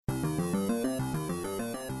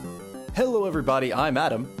Hello everybody, I'm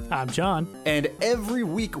Adam. I'm John. And every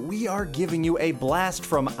week we are giving you a blast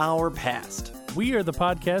from our past. We are the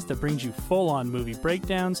podcast that brings you full-on movie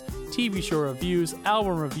breakdowns, TV show reviews,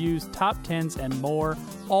 album reviews, top 10s, and more,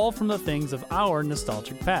 all from the things of our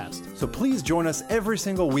nostalgic past. So please join us every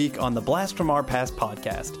single week on the Blast from Our Past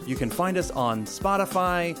podcast. You can find us on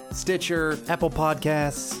Spotify, Stitcher, Apple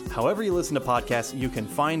Podcasts. However you listen to podcasts, you can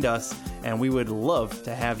find us, and we would love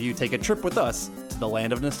to have you take a trip with us to the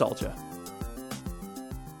land of nostalgia.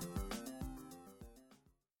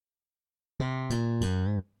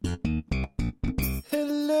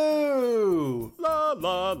 Hello! La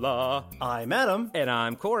la la. I'm Adam. And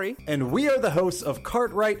I'm Corey. And we are the hosts of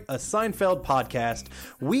Cartwright, a Seinfeld podcast.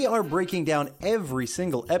 We are breaking down every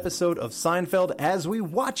single episode of Seinfeld as we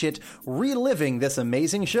watch it, reliving this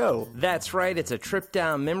amazing show. That's right, it's a trip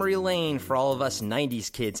down memory lane for all of us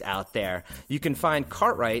 90s kids out there. You can find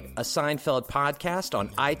Cartwright, a Seinfeld podcast on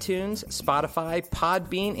iTunes, Spotify,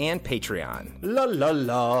 Podbean, and Patreon. La la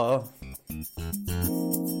la.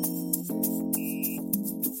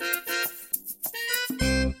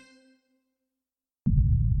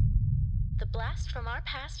 The Blast from Our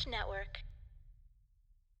Past Network.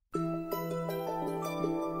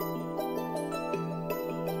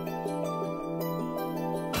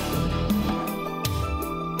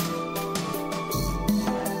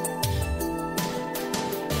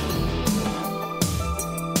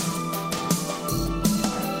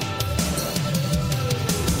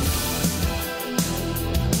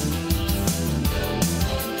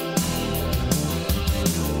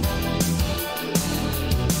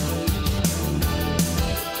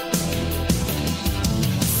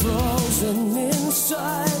 In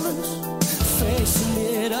silence, facing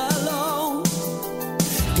it alone.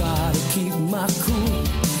 Gotta keep my cool,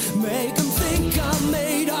 make them think I'm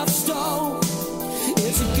made of stone.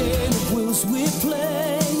 It's a game of wills we're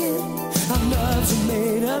playing. Our nerves are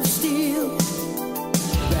made of steel,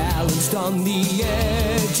 balanced on the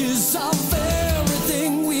edges of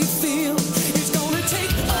everything we feel. It's gonna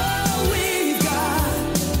take all we've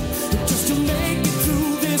got just to make it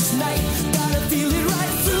through this night. Gotta feel it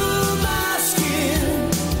right through.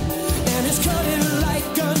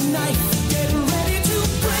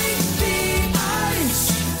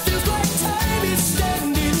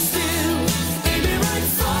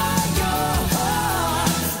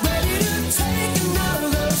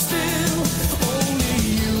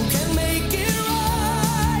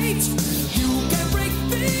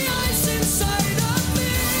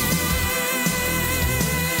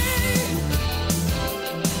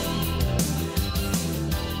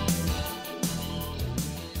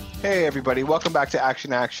 Hey everybody, welcome back to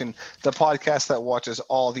Action, the podcast that watches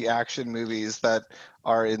all the action movies that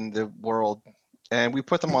are in the world, and we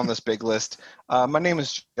put them on this big list. My name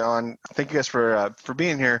is John. Thank you guys for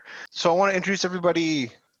being here. So I want to introduce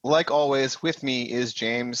everybody. Like always, with me is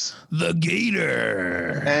James, the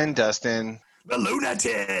Gator, and Dustin, the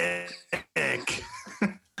Lunatic.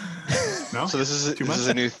 No, so this is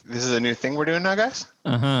a new thing we're doing now, guys.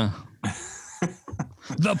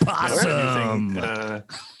 The possum.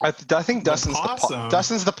 I think Dustin's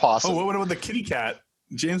Dustin's the possum. Oh, what about the kitty cat?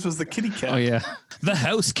 James was the kitty cat. Oh yeah, the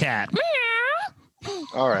house cat.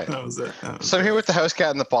 All right. That was it. So I'm here with the house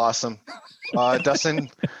cat and the possum. Dustin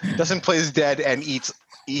plays dead and eats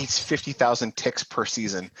 50,000 ticks per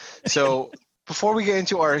season. So before we get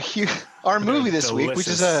into our movie this week, which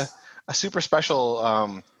is a super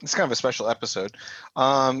special, it's kind of a special episode.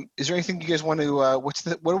 Is there anything you guys want to?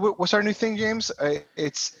 What's our new thing, James?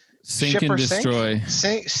 It's Sink and destroy.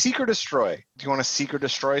 Seek or destroy. Do you want to seek or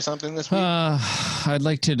destroy something this week? I'd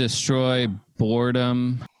like to destroy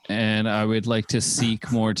boredom, and I would like to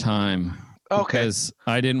seek more time. Okay. Because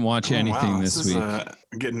I didn't watch anything this week.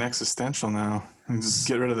 Getting existential now. And just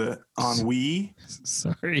get rid of the ennui.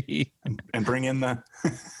 Sorry. And bring in the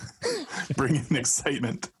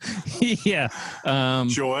excitement. Yeah.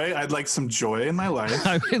 Joy. I'd like some joy in my life.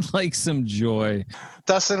 I would like some joy.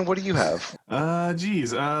 Dustin, what do you have?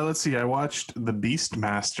 Let's see. I watched The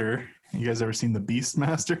Beastmaster. You guys ever seen The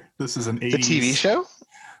Beastmaster? This is an 80s... The TV show?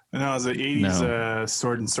 No, it's an 80s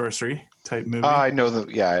sword and sorcery type movie. I know the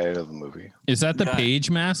movie. Is that the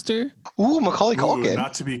Page Master? Ooh, Macaulay Culkin.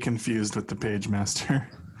 Not to be confused with the Page Master.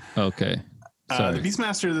 Okay. The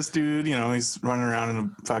Beastmaster, this dude, he's running around in a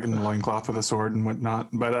fucking loincloth with a sword and whatnot.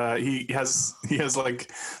 But he has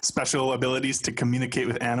like special abilities to communicate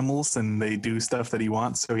with animals, and they do stuff that he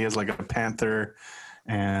wants. So he has like a panther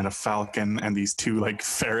and a falcon and these two like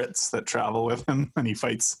ferrets that travel with him, and he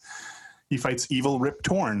fights evil Rip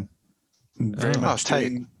Torn. Very much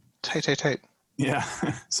tight. Yeah.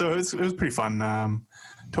 So it was pretty fun.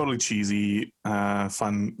 totally cheesy,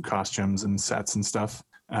 fun costumes and sets and stuff.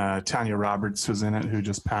 Tanya Roberts was in it, who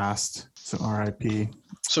just passed, so R.I.P.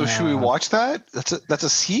 So should we watch that? That's a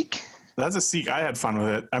seek. That's a seek. I had fun with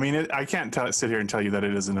it. I mean, I can't sit here and tell you that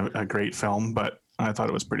it isn't a great film, but I thought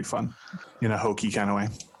it was pretty fun in a hokey kind of way.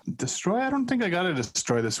 Destroy? I don't think I got a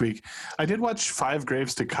Destroy this week. I did watch Five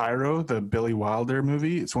Graves to Cairo, the Billy Wilder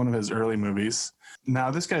movie. It's one of his early movies. Now,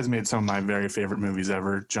 this guy's made some of my very favorite movies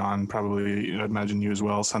ever. John, probably, I'd imagine you as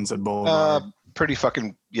well. Sunset Boulevard. Pretty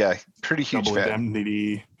huge Double fan.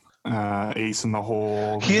 Indemnity, Ace in the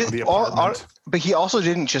Hole, The Apartment. But he also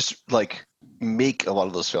didn't just like make a lot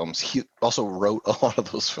of those films. He also wrote a lot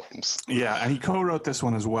of those films. Yeah, and he co-wrote this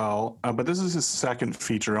one as well. But this is his second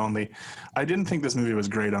feature only. I didn't think this movie was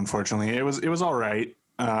great, unfortunately. It was all right.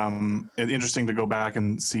 Interesting to go back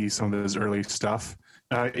and see some of his early stuff.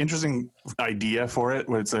 Interesting idea for it,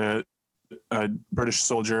 where it's a British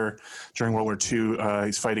soldier during World War II.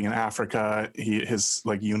 He's fighting in Africa. His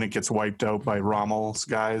unit gets wiped out by Rommel's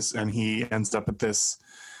guys, and he ends up at this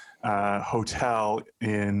hotel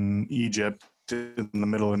in Egypt in the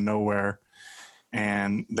middle of nowhere.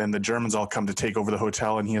 And then the Germans all come to take over the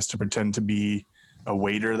hotel, and he has to pretend to be a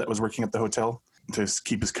waiter that was working at the hotel to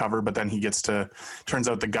keep his cover. But then turns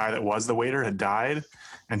out the guy that was the waiter had died,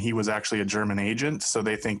 and he was actually a German agent. So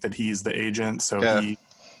they think that he's the agent. So Yeah.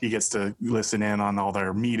 he gets to listen in on all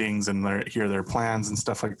their meetings and hear their plans and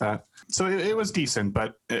stuff like that. So it was decent,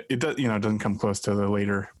 but it doesn't come close to the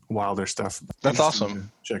later Wilder stuff. That's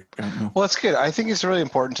awesome. Check out. Well, that's good. I think it's really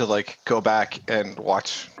important to go back and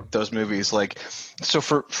watch those movies. So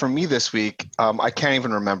for me this week, I can't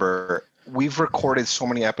even remember. We've recorded so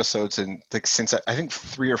many episodes and since I think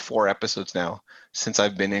 3 or 4 episodes now since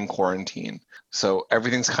I've been in quarantine. So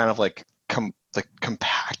everything's kind of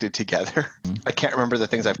compacted together. I can't remember the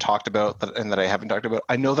things I've talked about and that I haven't talked about.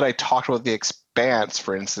 I know that I talked about The Expanse,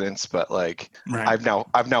 for instance, but Right. I've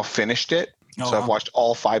now finished it. So I've watched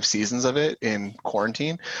all 5 seasons of it in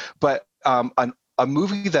quarantine. But a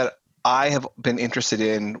movie that I have been interested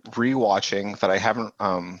in rewatching that I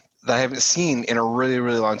haven't seen in a really,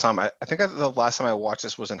 really long time. I think the last time I watched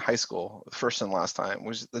this was in high school. The first and last time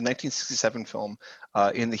was the 1967 film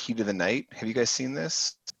In the Heat of the Night. Have you guys seen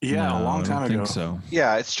this? Yeah, a long time I ago. think so.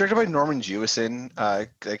 Yeah, it's directed by Norman Jewison,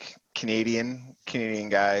 Canadian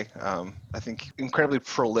guy. I think incredibly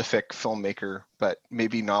prolific filmmaker, but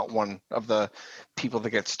maybe not one of the people that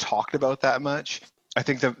gets talked about that much. I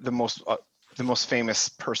think the most famous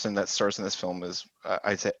person that stars in this film is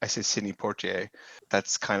I say Sidney Poitier.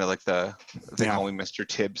 That's kind of like they call me Mr.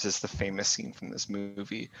 Tibbs is the famous scene from this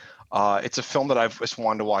movie. It's a film that I've just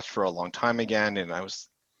wanted to watch for a long time again, and I was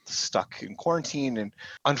stuck in quarantine, and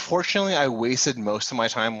unfortunately I wasted most of my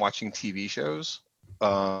time watching TV shows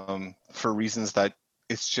for reasons that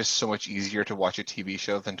it's just so much easier to watch a TV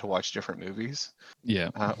show than to watch different movies. Yeah.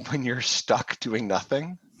 When you're stuck doing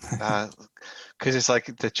nothing, because it's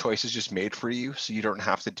like the choice is just made for you, so you don't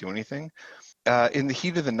have to do anything. In the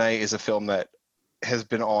Heat of the Night is a film that has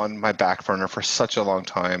been on my back burner for such a long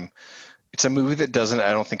time. It's a movie that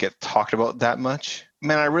I don't think, get talked about that much.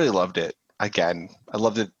 Man, I really loved it. Again, I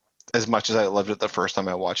loved it as much as I loved it the first time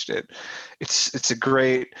I watched it. It's a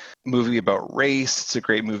great movie about race. It's a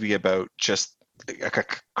great movie about just a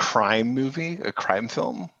crime movie, a crime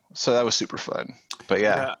film. So that was super fun. But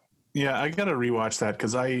yeah. Yeah, I gotta rewatch that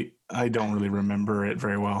because I don't really remember it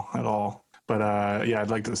very well at all. But I'd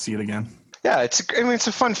like to see it again. Yeah, it's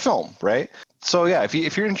a fun film, right? So yeah,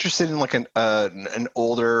 if you're interested in an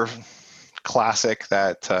older classic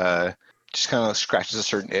that just kind of scratches a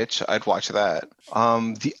certain itch, I'd watch that.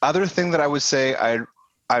 The other thing that I would say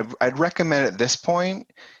I'd recommend at this point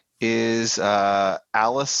is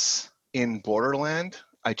Alice in Borderland.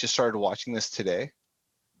 I just started watching this today.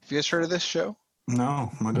 Have you guys heard of this show?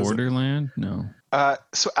 No. Borderland? No.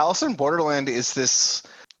 So Alice in Borderland is this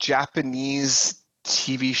Japanese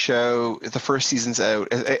TV show. The first season's out.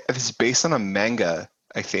 It's based on a manga,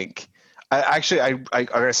 I think. I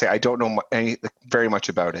gotta say I don't know very much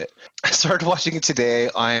about it. I started watching it today.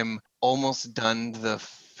 I'm almost done the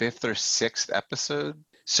 5th or 6th episode.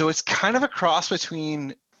 So it's kind of a cross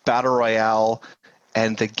between Battle Royale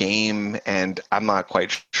and the game, and I'm not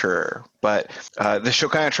quite sure. But the show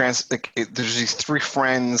kind of there's these 3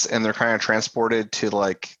 friends, and they're kind of transported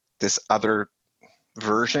to this other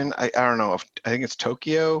version. I don't know. I think it's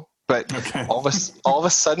Tokyo. But okay. all of a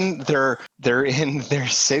sudden they're in their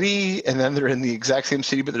city, and then they're in the exact same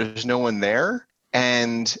city, but there's no one there,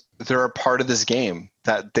 and they're a part of this game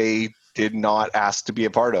that they did not ask to be a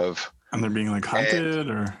part of. And they're being hunted,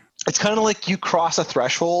 or it's kind of like you cross a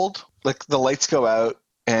threshold, like the lights go out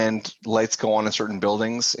and lights go on in certain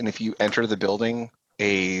buildings, and if you enter the building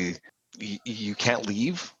you can't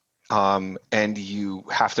leave, and you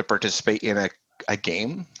have to participate in a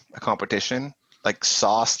game, a competition, like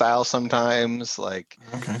Saw style sometimes, like.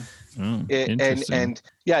 Okay. Oh, and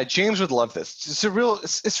yeah, James would love this.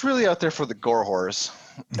 It's really out there for the gore whores.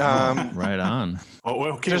 right on. Oh,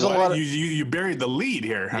 okay. There's a lot of- you buried the lead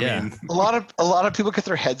here. I mean, a lot of people get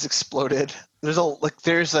their heads exploded. There's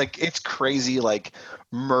it's crazy, like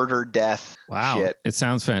murder, death. Wow. Shit. It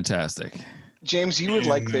sounds fantastic. James, you would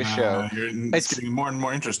like this show. It's getting more and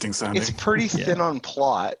more interesting sounding. It's pretty thin on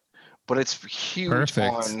plot, but it's huge.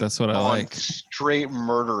 Perfect. That's what I like. Straight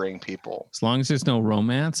murdering people. As long as there's no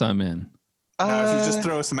romance, I'm in. Now, if you just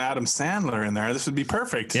throw some Adam Sandler in there, this would be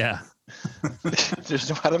perfect. Yeah. There's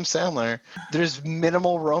no Adam Sandler. There's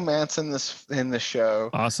minimal romance in the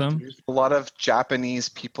show. Awesome. There's a lot of Japanese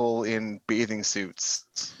people in bathing suits,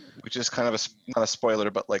 which is kind of not a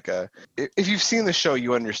spoiler, but like if you've seen the show,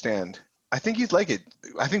 you understand. I think you'd like it.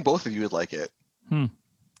 I think both of you would like it. I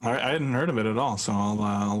hadn't heard of it at all, so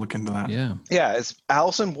I'll look into that. Yeah. Yeah, it's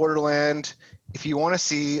Alice in Borderland. If you want to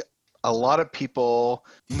see a lot of people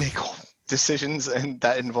make decisions and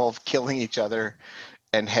that involve killing each other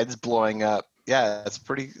and heads blowing up, yeah, it's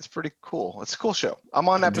pretty cool. It's a cool show. I'm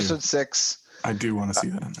on episode 6. I do want to see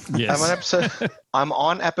that. Yes. I'm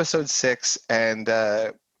on episode 6, and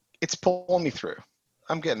it's pulling me through.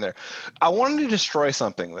 I'm getting there. I wanted to destroy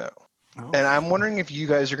something though. And I'm wondering if you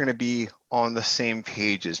guys are going to be on the same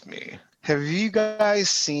page as me. Have you guys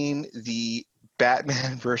seen the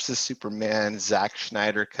Batman versus Superman Zack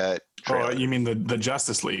Snyder cut trailer? Oh, you mean the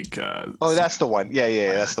Justice League? That's the one. Yeah,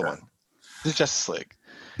 that's the one. The Justice League.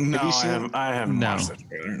 No, Have you seen I haven't No. watched that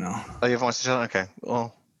trailer, no. Oh, you haven't watched it? Okay.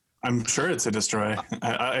 Well, I'm sure it's a destroy.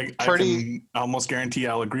 I can almost guarantee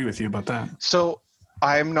I'll agree with you about that. so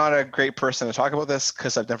I'm not a great person to talk about this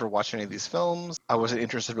because I've never watched any of these films. I wasn't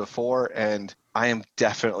interested before, and I am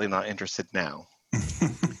definitely not interested now.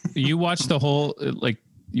 You watched the whole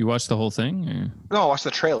thing? Or? No, I watched the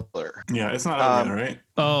trailer. Yeah, it's not out yet, right?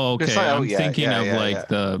 Oh, It's okay. not out I'm yet. thinking Yeah, of yeah, like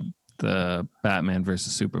yeah. the Batman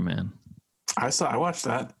versus Superman. I watched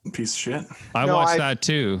that piece of shit. I No, watched that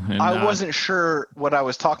too. And I wasn't sure what I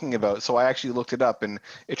was talking about, so I actually looked it up, and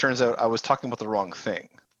it turns out I was talking about the wrong thing.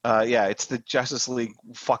 Yeah, it's the Justice League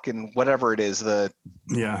fucking whatever it is, the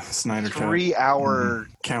Snyder cut. 3-hour.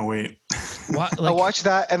 Can't wait. What, I watched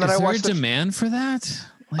that, and then is I there watched a demand for that?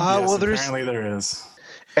 Yes, well, apparently there is.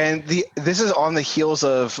 and this is on the heels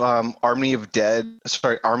of Army of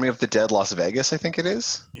the Dead Las Vegas, I think it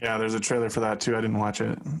is. Yeah, there's a trailer for that too. I didn't watch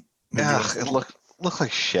it. Yeah, it looked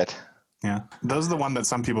like shit. Yeah, those are the one that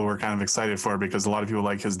some people were kind of excited for because a lot of people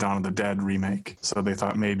like his Dawn of the Dead remake. So they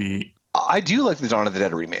thought maybe. I do like the Dawn of the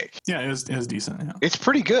Dead remake. Yeah, it was decent. Yeah. It's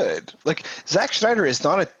pretty good. Like, Zack Snyder is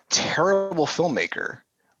not a terrible filmmaker.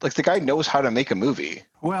 Like, the guy knows how to make a movie.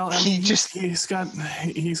 Well, I He mean, just- he's got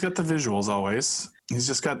the visuals always. He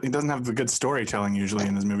doesn't have the good storytelling usually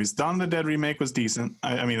in his movies. Dawn of the Dead remake was decent.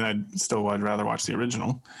 I mean, I'd rather watch the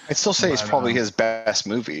original. I'd still say it's probably his best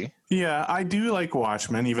movie. Yeah, I do like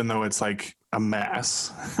Watchmen, even though it's like a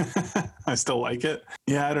mess. I still like it.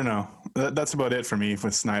 Yeah, I don't know. That's about it for me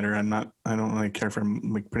with Snyder. I don't really care for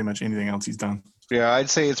like pretty much anything else he's done. Yeah, I'd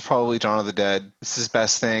say it's probably Dawn of the Dead. It's his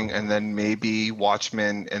best thing, and then maybe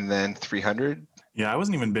Watchmen, and then 300. Yeah, I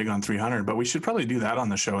wasn't even big on 300, but we should probably do that on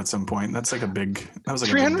the show at some point. That was like a big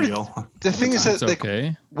 300 deal. The thing is that It's like,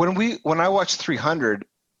 okay. when I watch 300,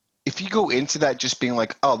 if you go into that just being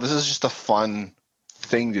like, oh, this is just a fun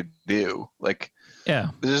thing to do, like Yeah,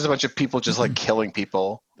 there's a bunch of people just like killing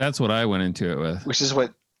people, that's what I went into it with. which is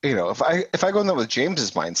what, you know, if I go in there with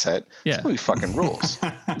James's mindset, Yeah. this movie fucking rules.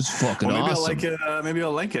 It's fucking Well, maybe awesome. I'll like it. Maybe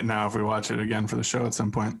I'll like it now if we watch it again for the show at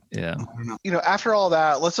some point. Yeah. You know, after all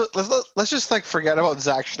that, let's just like forget about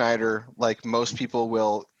Zack Snyder, like most people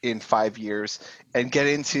will in 5 years, and get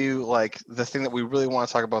into like the thing that we really want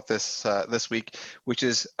to talk about this week, which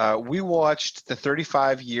is we watched the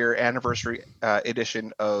 35-year anniversary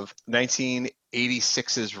edition of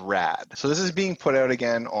 1986's Rad. So this is being put out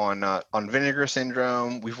again on Vinegar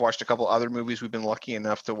Syndrome. We've watched a couple other movies. We've been lucky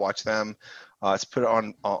enough to watch them. It's put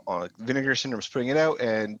on Vinegar Syndrome's putting it out,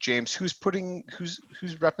 and James, who's repping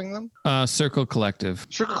them? Circle Collective.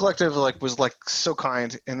 Circle Collective was so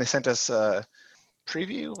kind, and they sent us a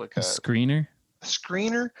preview, like a Screener.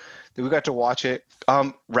 screener that we got to watch it.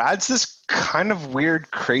 Rad's this kind of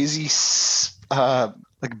weird, crazy,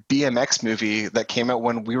 like BMX movie that came out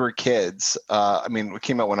when we were kids. I mean, it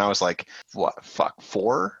came out when I was like,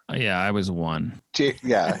 4? Yeah, I was 1.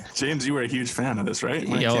 Yeah. James, you were a huge fan of this, right?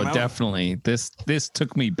 When it Oh, came out? definitely. This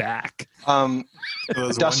took me back.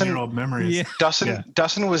 Those Dustin- 1-year-old memories. Yeah.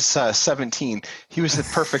 Dustin was 17. He was the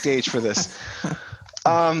perfect age for this.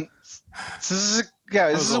 So this is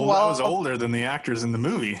this is a I wild. was older than the actors in the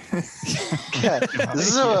movie. Yeah, this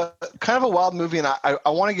is a kind of a wild movie, and I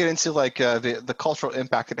want to get into like the cultural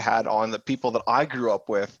impact it had on the people that I grew up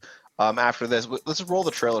with. After this, let's roll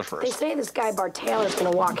the trailer They first. say this guy Bart Taylor's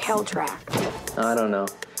gonna walk hell track. I don't know.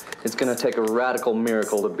 It's gonna take a radical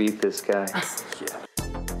miracle to beat this guy.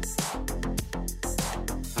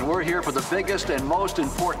 And we're here for the biggest and most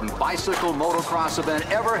important bicycle motocross event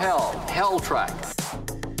ever held, Hell Track.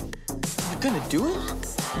 You're gonna do it?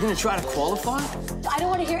 You're gonna try to qualify? I don't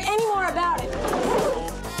want to hear any more about it.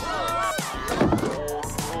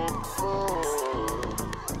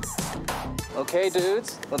 Okay,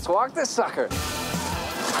 dudes, let's walk this sucker.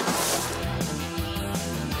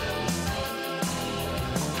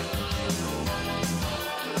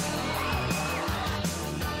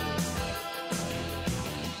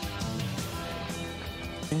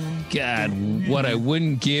 God, what I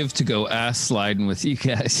wouldn't give to go ass sliding with you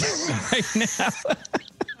guys right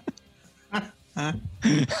now.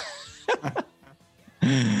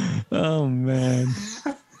 Oh man.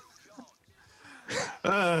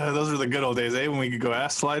 Those were the good old days, eh? When we could go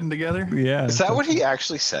ass sliding together. Yeah. Is that what he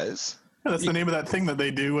actually says? Yeah, that's the name of that thing that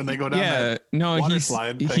they do when they go down that water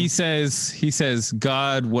slide thing. he says,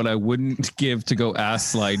 God, what I wouldn't give to go ass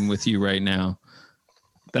sliding with you right now.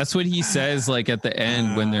 That's what he says, like at the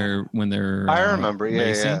end when they're. I remember,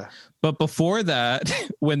 racing. yeah. But before that,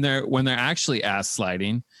 when they're actually ass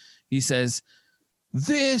sliding, he says,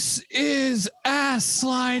 "This is ass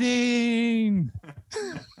sliding."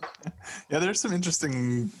 Yeah, there's some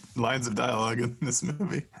interesting lines of dialogue in this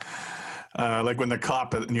movie. Like when the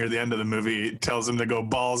cop near the end of the movie tells him to go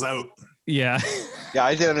balls out. Yeah. Yeah,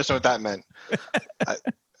 I didn't understand what that meant.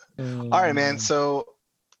 All right, man. So.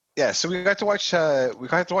 Yeah, so we got to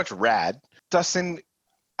watch Rad. Dustin,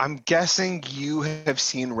 I'm guessing you have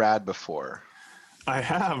seen Rad before. I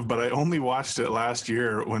have, but I only watched it last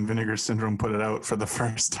year when Vinegar Syndrome put it out for the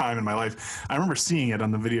first time in my life. I remember seeing it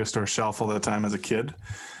on the video store shelf all the time as a kid,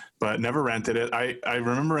 but never rented it. I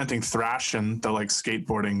remember renting Thrashin', the like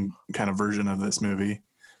skateboarding kind of version of this movie.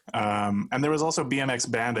 And there was also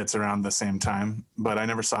BMX Bandits around the same time, but I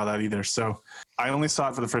never saw that either. So I only saw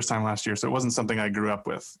it for the first time last year. So it wasn't something I grew up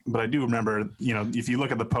with, but I do remember, you know, if you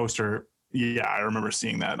look at the poster, yeah, I remember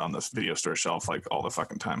seeing that on this video store shelf like all the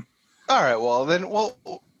fucking time. All right. Well,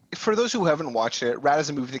 for those who haven't watched it, Rad is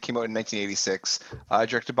a movie that came out in 1986,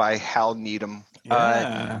 directed by Hal Needham.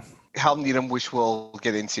 Yeah. Hal Needham, which we'll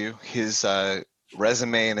get into his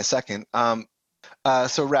resume in a second.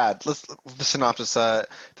 So Rad, the synopsis. The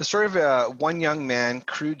story of one young man,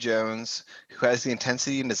 Crew Jones, who has the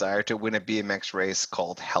intensity and desire to win a BMX race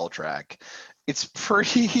called Hell Track. It's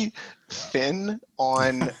pretty thin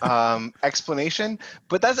on explanation,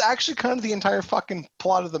 but that's actually kind of the entire fucking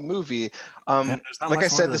plot of the movie. Like I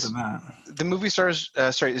said, the movie is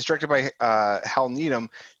directed by Hal Needham,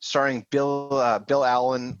 starring Bill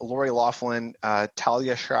Allen, Lori Loughlin,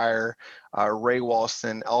 Talia Shire, Ray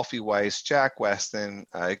Walston, Alfie Weiss, Jack Weston.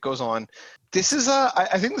 It goes on. This is I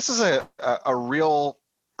think this is a real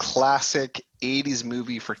classic 80s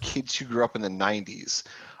movie for kids who grew up in the 90s.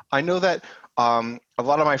 I know that a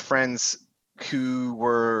lot of my friends who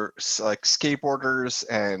were like skateboarders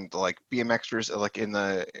and like BMXers, like in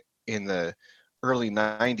the early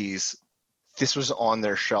 90s, this was on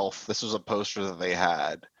their shelf. This was a poster that they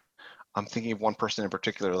had. I'm thinking of one person in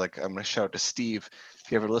particular. Like, I'm going to shout out to Steve if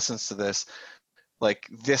he ever listens to this. Like,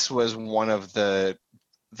 this was one of the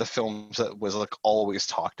films that was like always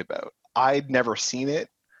talked about. I'd never seen it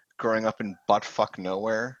growing up in buttfuck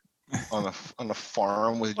nowhere on a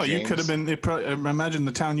farm with James. You could have been. I imagine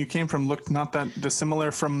the town you came from looked not that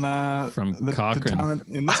dissimilar from the Cochrane. town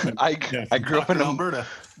in this one. I grew up in Alberta.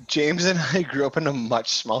 James and I grew up in a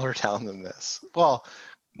much smaller town than this. Well,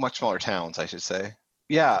 much smaller towns, I should say.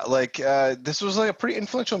 Yeah, like this was like a pretty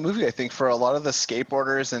influential movie, I think, for a lot of the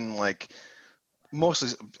skateboarders and like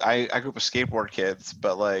mostly. I grew up with skateboard kids,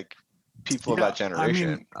 but like people of that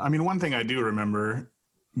generation. I mean, one thing I do remember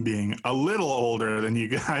being a little older than you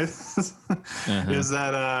guys is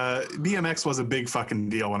that BMX was a big fucking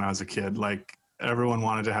deal when I was a kid. Like, everyone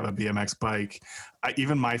wanted to have a BMX bike.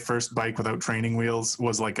 Even my first bike without training wheels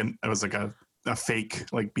was like a fake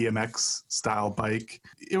like BMX style bike.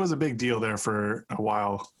 It was a big deal there for a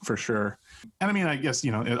while, for sure. And I mean, I guess,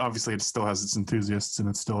 you know, obviously it still has its enthusiasts and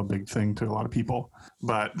it's still a big thing to a lot of people,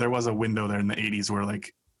 but there was a window there in the 80s where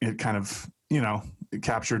like it kind of, you know, it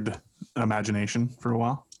captured imagination for a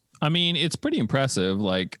while. I mean, it's pretty impressive.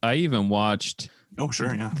 Like, I even watched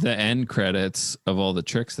the end credits of all the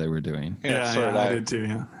tricks they were doing. Yeah, I did too.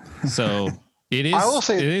 Yeah. So It is. I will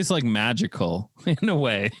say it is like magical in a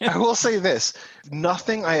way. I will say this: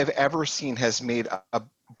 nothing I have ever seen has made a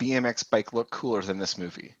BMX bike look cooler than this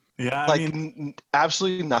movie. Yeah, like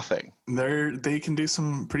absolutely nothing. They can do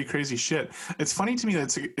some pretty crazy shit. It's funny to me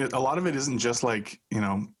that a lot of it isn't just like,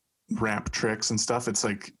 ramp tricks and stuff. It's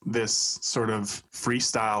like this sort of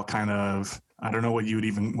freestyle kind of, I don't know what you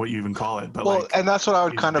even call it, but and that's what I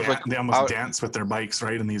would kind of like. They almost dance with their bikes,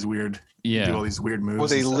 right? And these weird, do all these weird moves. Well,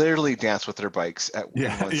 they literally dance with their bikes at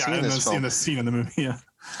in the scene in the movie. Yeah,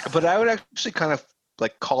 but I would actually kind of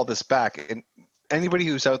like call this back. And anybody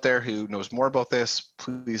who's out there who knows more about this,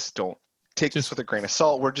 please don't take this with a grain of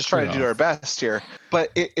salt. We're just trying to do our best here.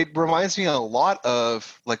 But it reminds me a lot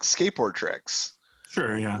of like skateboard tricks.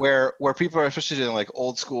 Sure, yeah. Where people are especially doing like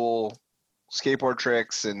old school skateboard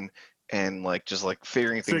tricks and like just like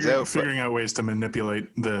figuring things out. Figuring out ways to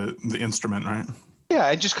manipulate the instrument, right? Yeah,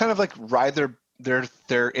 and just kind of like ride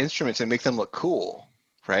their instruments and make them look cool,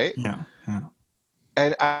 right? Yeah.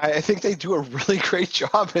 And I think they do a really great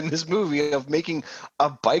job in this movie of making a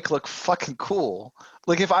bike look fucking cool.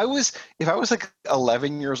 Like if I was like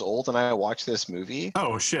 11 years old and I watched this movie,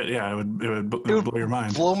 oh shit, yeah, it would blow your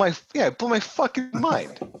mind. Blow my fucking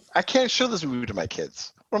mind. I can't show this movie to my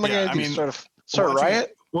kids. What am I gonna do? Start a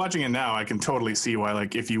riot? Watching it now, I can totally see why.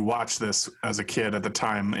 Like, if you watch this as a kid at the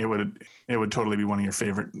time, it would totally be one of your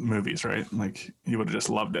favorite movies, right? Like, you would have just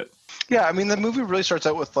loved it. Yeah, I mean, the movie really starts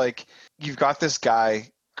out with like you've got this guy,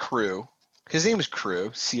 Crew. His name is Crew,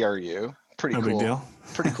 C-R-U. Pretty cool. Big deal.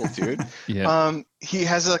 Pretty cool dude. Yeah. He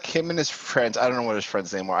has like him and his friends. I don't know what his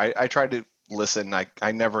friends' name are. I tried to listen.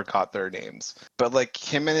 I never caught their names. But like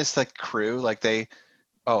him and his like crew, like they.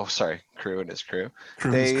 Oh, sorry, Crew and his crew.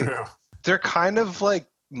 They're kind of like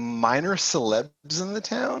minor celebs in the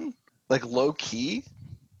town, like low key.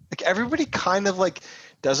 Like everybody kind of like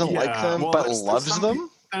doesn't like them, but loves them.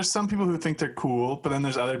 There's some people who think they're cool, but then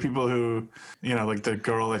there's other people who, like the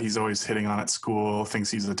girl that he's always hitting on at school thinks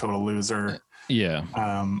he's a total loser. Yeah.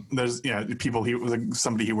 There's people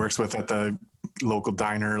somebody he works with at the local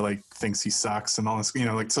diner like thinks he sucks and all this,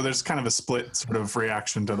 so there's kind of a split sort of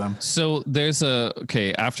reaction to them. So there's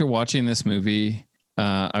after watching this movie,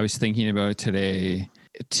 I was thinking about it today.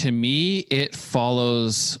 To me, it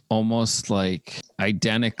follows almost like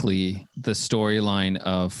identically the storyline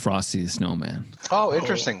of Frosty the Snowman. Oh,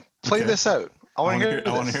 interesting. Play this out. I want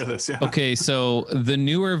to hear this. Yeah. Okay, so the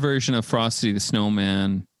newer version of Frosty the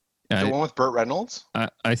Snowman, the one with Burt Reynolds.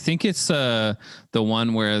 I think it's the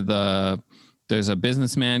one where there's a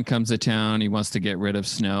businessman comes to town. He wants to get rid of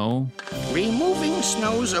snow. Removing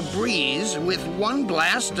snow's a breeze with one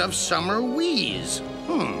blast of summer wheeze.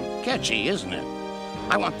 Catchy, isn't it?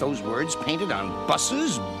 I want those words painted on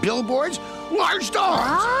buses, billboards, large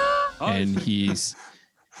dogs. And he's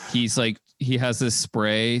like, he has this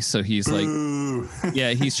spray. So he's like,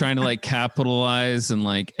 he's trying to like capitalize and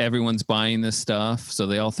like everyone's buying this stuff. So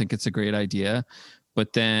they all think it's a great idea.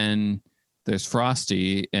 But then there's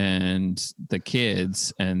Frosty and the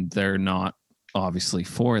kids, and they're not obviously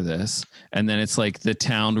for this. And then it's like the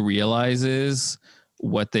town realizes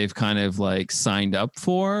what they've kind of like signed up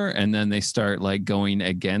for, and then they start like going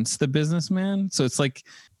against the businessman. So it's like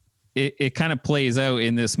it kind of plays out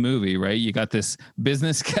in this movie, right? You got this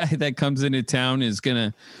business guy that comes into town is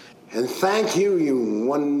gonna. And thank you, you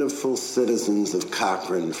wonderful citizens of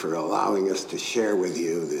Cochrane, for allowing us to share with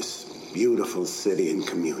you this beautiful city and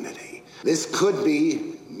community. This could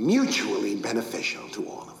be mutually beneficial to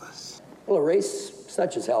all of us. Well, a race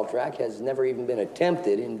such as Hell Track has never even been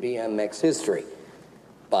attempted in BMX history.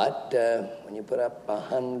 But when you put up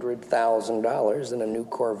 $100,000 in a new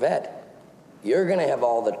Corvette, you're going to have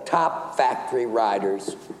all the top factory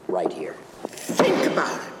riders right here. Think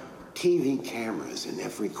about it. TV cameras in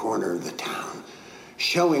every corner of the town,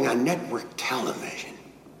 showing on network television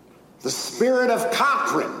the spirit of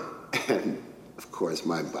Cochrane, and, of course,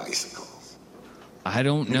 my bicycles. I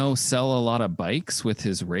don't know, sell a lot of bikes with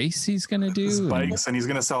his race he's going to do. His bikes, and he's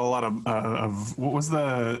going to sell a lot of what was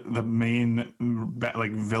the main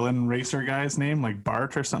like villain racer guy's name? Like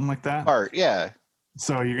Bart or something like that? Bart, yeah.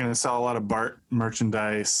 So you're going to sell a lot of Bart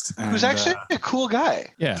merchandise. And, who's actually a cool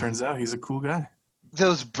guy. Yeah. Turns out he's a cool guy.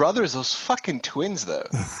 Those brothers, those fucking twins, though.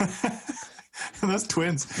 Those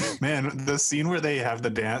twins, man. The scene where they have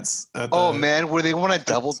the dance. Man, where they want to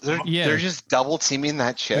double. They're just double teaming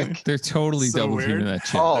that chick. They're totally So double weird. teaming that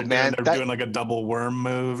chick. Oh, they're man, doing like a double worm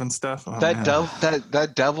move and stuff. Oh,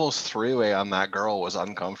 that devil's three-way on that girl was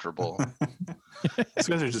uncomfortable. These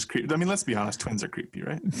guys are just creepy. I mean, let's be honest. Twins are creepy,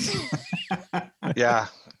 right? Yeah.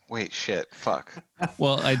 Wait, shit. Fuck.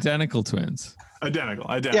 Well, identical twins. Identical.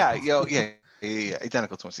 Yeah. Yeah.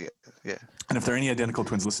 identical twins. Yeah. And if there are any identical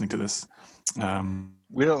twins listening to this,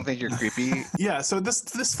 we don't think you're creepy. Yeah. So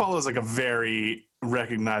this follows like a very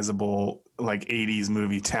recognizable like 80s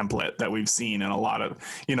movie template that we've seen in a lot of,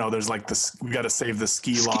 there's like this, we got to save the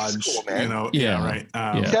ski lodge, School, man. Yeah, right.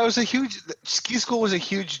 That was Ski School was a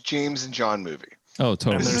huge James and John movie. Oh,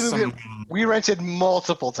 totally. This is a movie we rented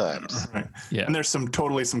multiple times. Right. Yeah. And there's some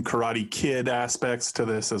Karate Kid aspects to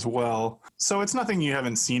this as well. So it's nothing you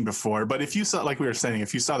haven't seen before. But if you saw, like we were saying,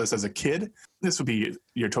 if you saw this as a kid, this would be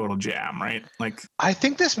your total jam, right? Like, I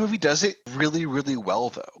think this movie does it really, really well,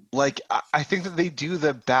 though. Like, I think that they do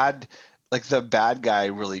the bad guy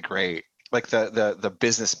really great. Like the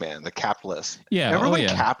businessman, the capitalist. Yeah. Remember when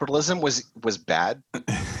capitalism was bad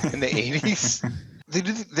in the 80s?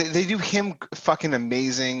 They do him fucking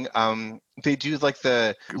amazing. They do like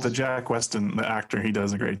the Jack Weston, the actor. He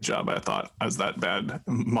does a great job, I thought, as that bad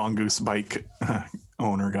Mongoose bike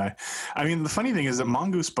owner guy. I mean, the funny thing is that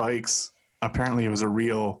Mongoose Bikes apparently it was a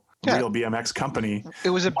real BMX company. It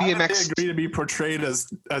was a BMX. They agree to be portrayed as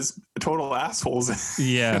total assholes.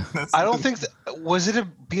 Yeah. I don't think was it a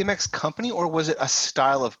BMX company or was it a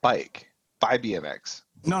style of bike by BMX?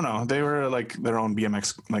 No, they were like their own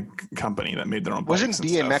BMX like company that made their own bikes. Wasn't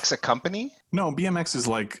BMX a company? No, BMX is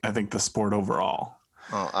like I think the sport overall.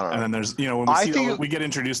 Oh, I don't know. And then there's when we get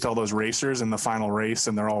introduced to all those racers in the final race,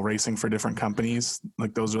 and they're all racing for different companies.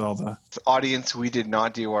 Like those are all the audience. We did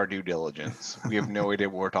not do our due diligence. We have no idea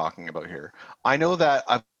what we're talking about here. I know that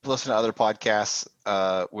I've listened to other podcasts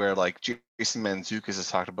where like Jason Mantzoukas has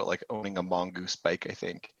talked about like owning a Mongoose bike. I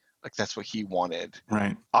think. Like that's what he wanted.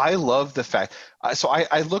 Right. I love the fact. So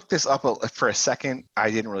I looked this up for a second.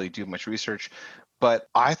 I didn't really do much research, but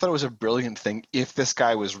I thought it was a brilliant thing if this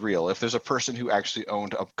guy was real. If there's a person who actually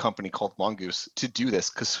owned a company called Mongoose to do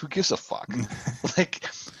this, because who gives a fuck? Like,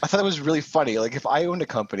 I thought it was really funny. Like if I owned a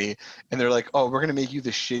company and they're like, "Oh, we're gonna make you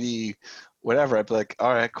the shitty." Whatever, I'd be like,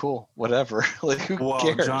 all right, cool, whatever. Like, who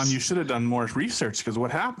cares? John, you should have done more research because what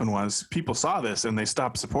happened was people saw this and they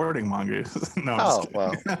stopped supporting Mongoose. No,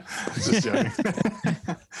 well, just joking.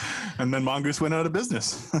 And then Mongoose went out of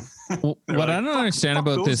business. What I don't understand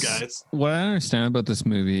about this, guys. what I understand about this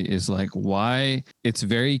movie is like why it's a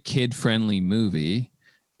very kid-friendly movie,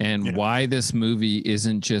 and why this movie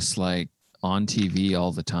isn't just like on TV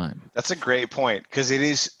all the time. That's a great point because it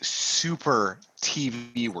is super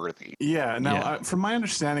TV worthy. Yeah. Now, from my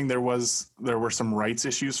understanding, there were some rights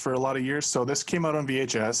issues for a lot of years. So this came out on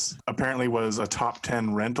VHS. Apparently, was a top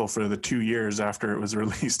 10 rental for the 2 years after it was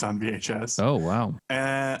released on VHS. Oh wow!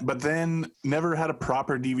 But then never had a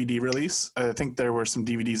proper DVD release. I think there were some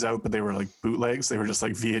DVDs out, but they were like bootlegs. They were just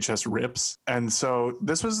like VHS rips. And so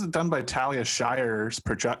this was done by Talia Shire's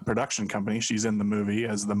production company. She's in the movie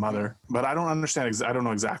as the mother. But I don't understand. I don't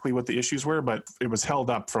know exactly what the issues were, but it was held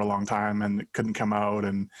up for a long time and it couldn't come out,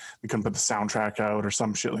 and we couldn't put the soundtrack out or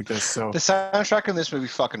some shit like this. So the soundtrack in this movie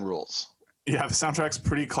fucking rules. Yeah, the soundtrack's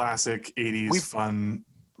pretty classic 80s fun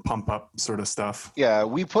pump up sort of stuff. Yeah,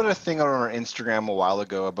 we put a thing out on our Instagram a while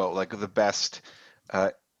ago about like the best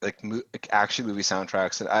action movie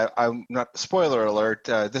soundtracks, and I'm not, spoiler alert,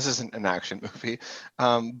 this isn't an action movie,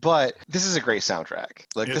 but this is a great soundtrack.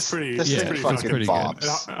 Like this thing fucking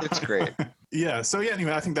bops. It's great. Yeah. So yeah.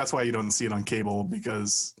 Anyway, I think that's why you don't see it on cable,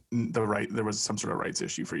 because there was some sort of rights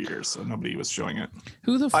issue for years, so nobody was showing it.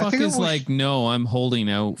 Who the fuck is like, no, I'm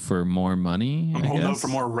holding out for more money. I'm holding out for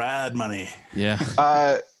more rad money.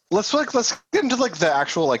 Yeah. Let's get into like the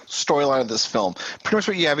actual like storyline of this film. Pretty much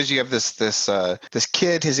what you have is you have this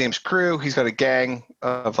kid. His name's Crew. He's got a gang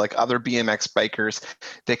of like other BMX bikers.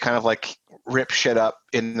 They kind of like rip shit up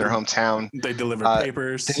in their hometown. They deliver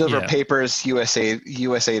papers. They deliver papers. USA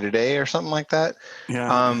Today or something like that.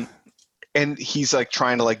 Yeah. And he's like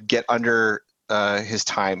trying to like get under his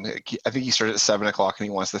time. I think he started at 7:00 and he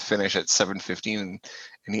wants to finish at 7:15,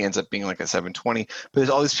 and he ends up being like at 7:20. But there's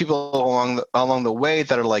all these people along the way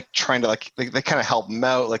that are like trying to like they kind of help him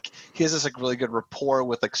out. Like he has this like really good rapport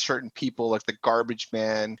with like certain people, like the garbage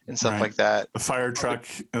man and stuff like that. The fire truck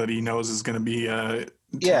that he knows is going to be turning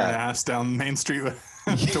ass down Main Street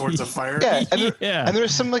towards a fire. Yeah, and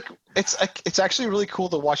there's some like it's actually really cool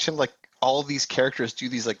to watch him like all these characters do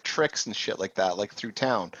these like tricks and shit like that, like through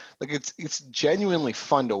town. Like it's genuinely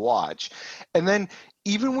fun to watch. And then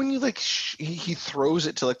even when you like he throws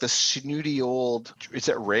it to like the snooty old, is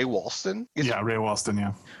it Ray Walston? Yeah, Ray Walston.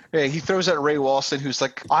 Yeah. Yeah, he throws at Ray Walston, who's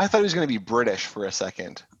like, I thought he was going to be British for a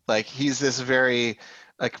second. Like he's this very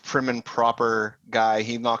like prim and proper guy.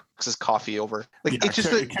 He knocks his coffee over. Like it's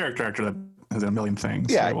just a character actor that as a million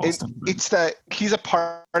things. Yeah, Ray Walston. it's that he's a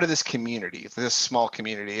part of this community, this small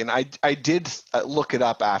community. And I did look it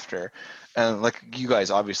up after, and like you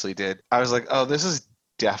guys obviously did. I was like, oh, this is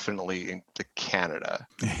definitely in Canada.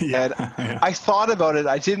 And I thought about it.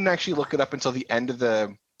 I didn't actually look it up until the end of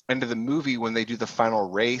the movie when they do the final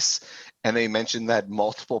race, and they mentioned that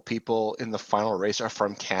multiple people in the final race are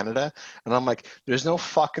from Canada. And I'm like, there's no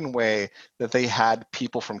fucking way that they had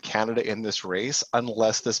people from Canada in this race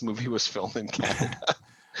unless this movie was filmed in Canada.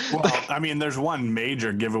 Well, I mean, there's one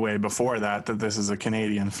major giveaway before that this is a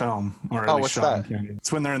Canadian film, or at least what's shot in that? Canada.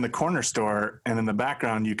 It's when they're in the corner store, and in the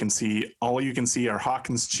background you can see are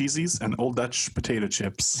Hawkins cheesies and Old Dutch potato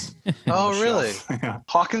chips. Oh, really? Yeah.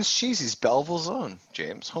 Hawkins Cheesies, Belleville's own,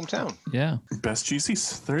 James, hometown. Yeah. Best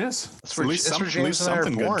cheesies there is. That's where, at least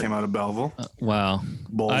something good came out of Belleville. Wow.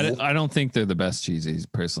 I don't think they're the best cheesies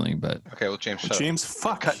personally, but okay. Well, James, shut James, up.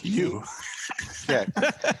 fuck you. Yeah.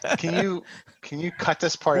 Can you cut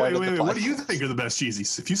this part out of the podcast? What do you think are the best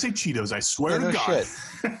cheesies? If you say Cheetos, I swear to God.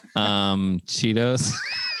 Shit. Cheetos.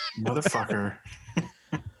 Motherfucker.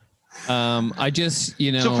 I just,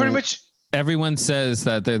 So pretty much everyone says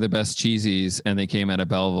that they're the best cheesies and they came out of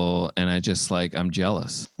Belleville, and I'm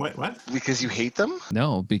jealous. What? Because you hate them?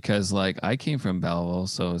 No, because like I came from Belleville,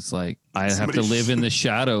 so it's like I have to live in the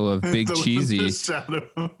shadow of Big Cheesy. The shadow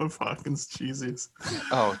of Hawkins cheesies.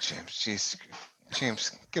 Oh, James, jeez.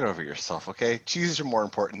 James, get over yourself, okay? Cheeses are more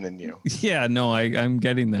important than you. Yeah, no, I'm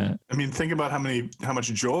getting that. I mean, think about how much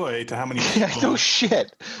joy to how many people no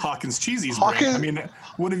shit. Hawkins cheesies bring. I mean,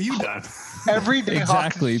 what have you done? Every day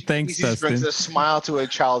exactly. Hawkins Thanks, cheesies Dustin. brings a smile to a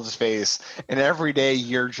child's face, and every day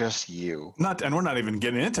you're just you. And we're not even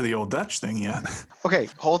getting into the Old Dutch thing yet. Okay,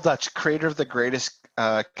 Old Dutch, creator of the greatest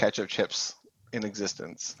ketchup chips in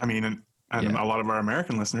existence. I mean, and a lot of our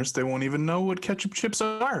American listeners, they won't even know what ketchup chips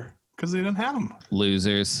are. Because they didn't have them.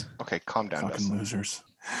 Losers. Okay, calm down. Fucking losers.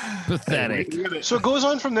 Pathetic. So it goes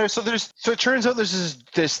on from there. So it turns out there's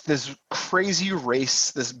this crazy race,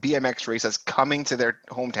 this BMX race that's coming to their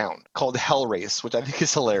hometown called Hell Race, which I think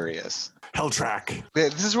is hilarious. Hell Track.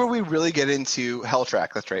 This is where we really get into Hell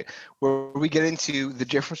Track. That's right. Where we get into the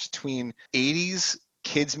difference between 80s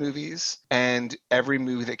kids movies and every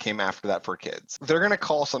movie that came after that for kids. They're going to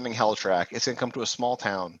call something Hell Track. It's going to come to a small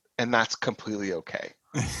town, and that's completely okay.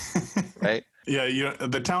 Right? Yeah,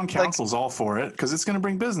 the town council's all for it because it's going to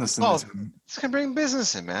bring business in. It's going to bring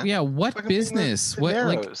business in, man. Yeah, what business? What?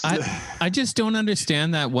 Like, I just don't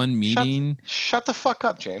understand that one meeting. Shut the fuck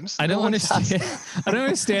up, James. I don't understand. I don't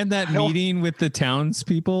understand that meeting with the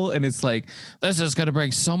townspeople, and it's like this is going to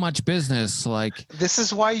bring so much business. Like this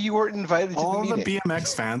is why you weren't invited to all the meeting. The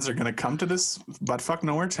BMX fans are going to come to this buttfuck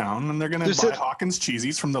nowhere town, and they're going to buy Hawkins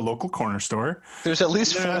cheesies from the local corner store. There's at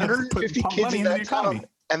least 450 kids in that town.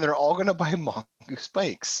 And they're all going to buy Mongoose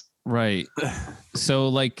bikes. Right. So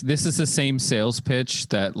like this is the same sales pitch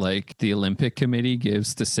that like the Olympic Committee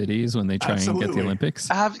gives to cities when they try and get the Olympics.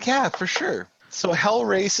 Yeah, for sure. So Hell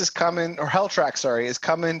Race is coming, or Hell Track, sorry, is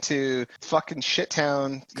coming to fucking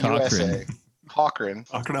Shittown, USA. Cochrane,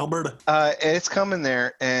 Alberta. And it's coming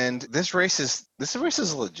there, and this race is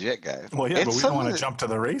legit, guys. Well, yeah, but we don't want to jump to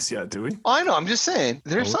the race yet, do we? I know. I'm just saying,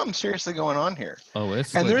 there's something seriously going on here. Oh,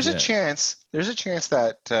 it's and legit. There's a chance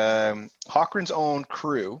that Cochrane's own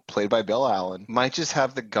crew, played by Bill Allen, might just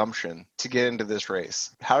have the gumption to get into this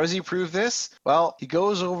race. How does he prove this? Well, he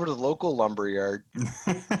goes over to the local lumberyard.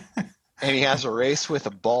 And he has a race with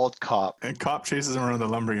a bald cop. And cop chases him around the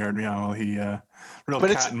lumberyard. Yeah, well, he real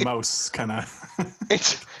cat and mouse kind of.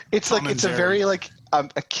 It's like it's a very like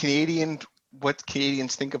a Canadian. What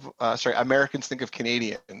Canadians think of, Americans think of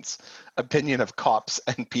Canadians' opinion of cops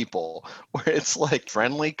and people, where it's like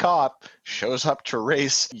friendly cop shows up to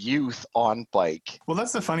race youth on bike. Well,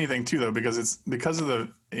 that's the funny thing too, though, because it's because of the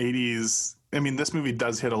 80s. I mean, this movie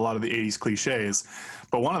does hit a lot of the 80s cliches,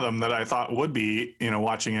 but one of them that I thought would be,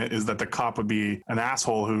 watching it is that the cop would be an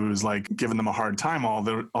asshole who's like giving them a hard time all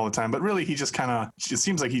the time. But really, it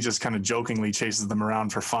seems like he just kind of jokingly chases them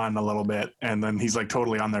around for fun a little bit. And then he's like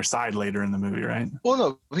totally on their side later in the movie, right?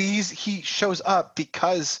 Well, no, he shows up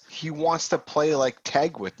because he wants to play like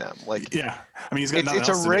tag with them. Like, yeah, I mean, he's got nothing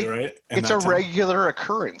else to do, right? It's a regular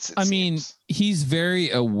occurrence. I mean, he's very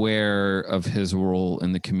aware of his role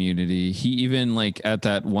in the community. He even like at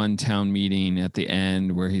that one town meeting at the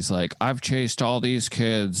end where he's like, I've chased all these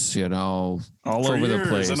kids, all for over years, the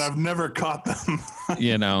place. And I've never caught them.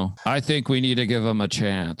 I think we need to give them a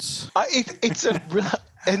chance.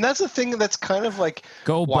 And that's the thing that's kind of like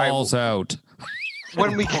go balls out.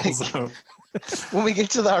 When we get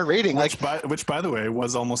to our rating, which by the way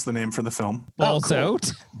was almost the name for the film. Balls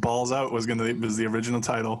Out. Balls Out was the original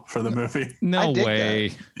title for the movie. No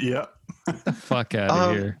way. Yep. the fuck out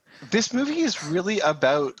of here. This movie is really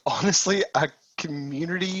about, honestly, a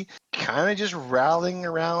community kind of just rallying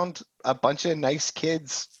around a bunch of nice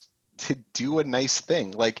kids to do a nice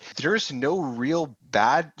thing. Like, there's no real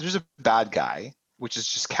there's a bad guy, which is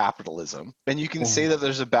just capitalism. And you can say that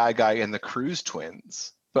there's a bad guy in the Cruz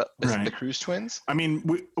twins. But is it the Cruz twins? I mean,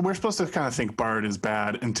 we're supposed to kind of think Bart is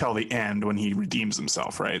bad until the end when he redeems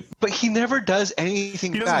himself, right? But he never does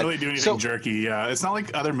anything bad. He doesn't really do anything jerky. Yeah, it's not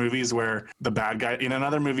like other movies where the bad guy, in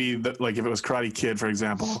another movie, that, like if it was Karate Kid, for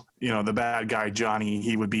example, the bad guy, Johnny,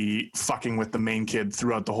 he would be fucking with the main kid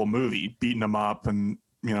throughout the whole movie, beating him up and,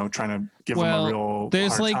 trying to give him a real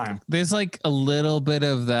hard time. There's like a little bit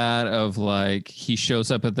of that of like he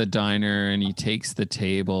shows up at the diner and he takes the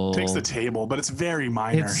table. But it's very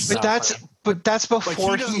minor. But that's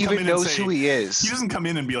before he even knows who he is. He doesn't come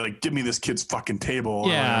in and be like, give me this kid's fucking table.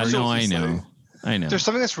 Yeah, no, I know. There's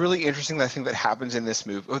something that's really interesting that I think that happens in this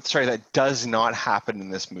movie. That does not happen in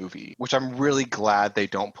this movie, which I'm really glad they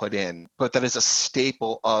don't put in. But that is a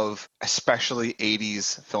staple of especially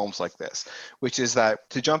 80s films like this, which is that,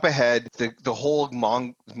 to jump ahead, the whole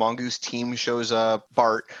Mongoose team shows up.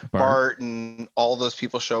 Bart and all those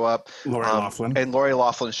people show up. Lori Loughlin. And Lori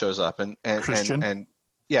Loughlin shows up. And Christian.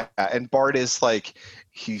 And Bart is like,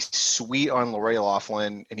 he's sweet on Lori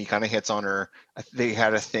Loughlin, and he kind of hits on her. They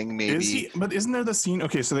had a thing, maybe. But isn't there the scene?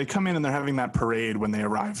 Okay, so they come in and they're having that parade when they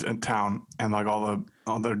arrive in town, and like all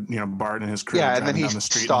the Bart and his crew and then he down the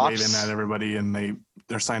street stops. and waving at everybody, and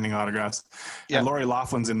they're signing autographs. Yeah. And Lori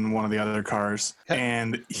Loughlin's in one of the other cars,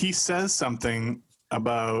 and he says something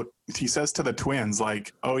he says to the twins,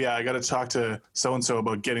 like, oh yeah, I got to talk to so-and-so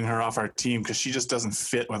about getting her off our team because she just doesn't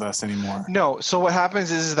fit with us anymore. No. So what happens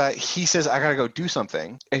is that he says, I got to go do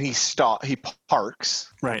something. And he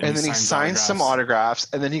parks. Right. And then he signs some autographs.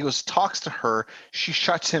 And then he goes, talks to her. She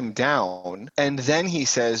shuts him down. And then he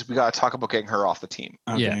says, we got to talk about getting her off the team.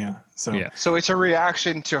 Okay, yeah. So it's a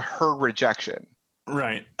reaction to her rejection.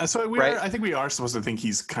 Right. So I think we are supposed to think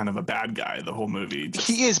he's kind of a bad guy the whole movie.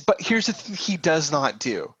 He is, but here's the thing he does not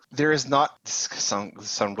do. There is not, this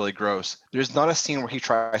sound really gross, there's not a scene where he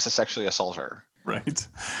tries to sexually assault her. Right.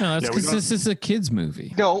 No, that's because this is a kid's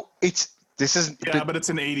movie. No, but it's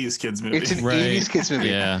an 80s kids movie. It's an 80s kids movie.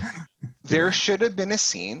 Yeah. There should have been a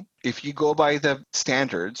scene, if you go by the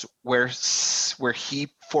standards, where he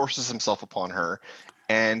forces himself upon her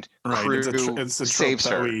and Crew it's a trope saves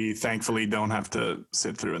that her. We thankfully don't have to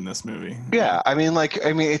sit through in this movie. Yeah,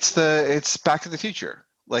 it's Back to the Future.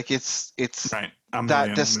 Like it's right.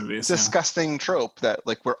 That disgusting trope that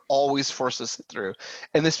like we're always forced to sit through,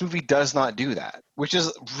 and this movie does not do that, which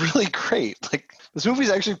is really great. Like this movie is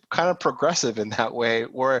actually kind of progressive in that way,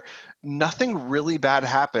 where nothing really bad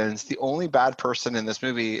happens. The only bad person in this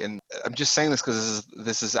movie, and I'm just saying this because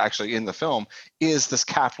this is actually in the film, is this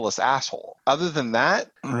capitalist asshole. Other than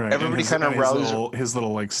that, everybody kind of rallies. His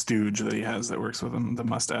little like stooge that he has that works with him, the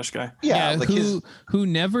mustache guy. Yeah, like who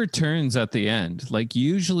never turns at the end. Like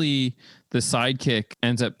usually the sidekick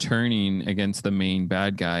ends up turning against the main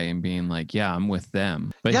bad guy and being like, yeah, I'm with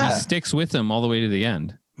them. But he sticks with them all the way to the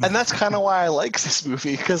end. And that's kind of why I like this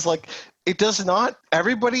movie, because like it does not,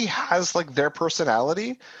 everybody has like their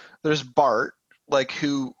personality. There's Bart, like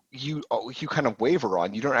who you kind of waver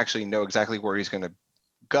on. You don't actually know exactly where he's going to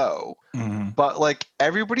go. Mm-hmm. But like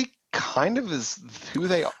everybody kind of is who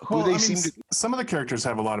they seem to. Some of the characters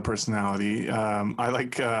have a lot of personality. I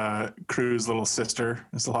like Crew's little sister.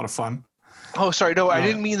 It's a lot of fun. Oh, sorry. No, I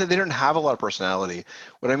didn't mean that they don't have a lot of personality.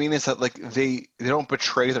 What I mean is that like they don't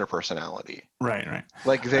betray their personality. Right.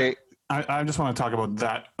 Like they. I just want to talk about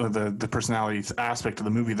that, the personality aspect of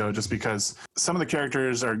the movie, though, just because some of the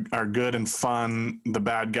characters are good and fun. The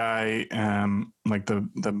bad guy, like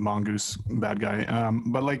the mongoose bad guy.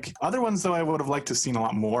 But like other ones, though, I would have liked to have seen a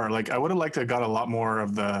lot more. Like I would have liked to have got a lot more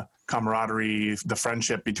of the camaraderie, the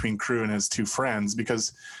friendship between Crew and his two friends,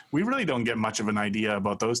 because we really don't get much of an idea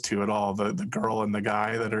about those two at all. The girl and the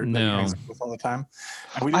guy that he hangs with all the time.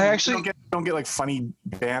 And we don't get like funny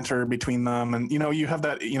banter between them. And you have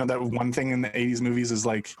that that one thing in the 80s movies is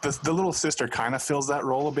like the little sister kind of fills that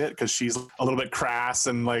role a bit because she's a little bit crass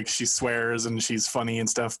and like she swears and she's funny and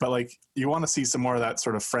stuff. But like you want to see some more of that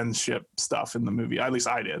sort of friendship stuff in the movie. At least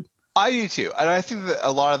I did. I do too, and I think that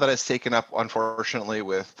a lot of that is taken up, unfortunately,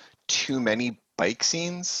 with too many bike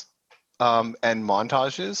scenes and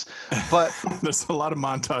montages. But there's a lot of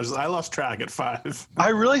montages. I lost track at 5. I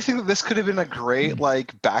really think that this could have been a great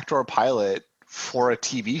like backdoor pilot for a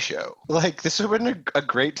TV show. Like this would have been a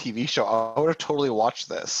great TV show. I would have totally watched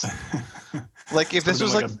this. Like if this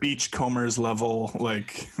was like a Beachcombers level,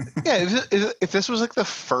 like if this was like the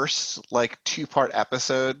first like 2-part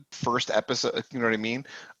episode, you know what I mean,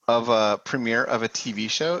 of a premiere of a TV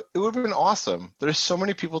show, it would have been awesome. There's so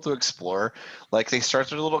many people to explore. Like they start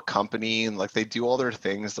their little company and like they do all their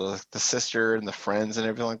things, the sister and the friends and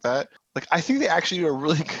everything like that. Like I think they actually do a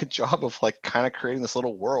really good job of like kind of creating this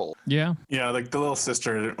little world. Yeah. Yeah, like the little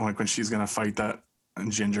sister, like when she's gonna fight that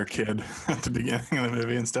ginger kid at the beginning of the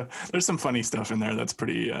movie and stuff. There's some funny stuff in there that's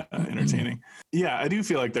pretty entertaining. Yeah, I do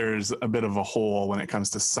feel like there's a bit of a hole when it comes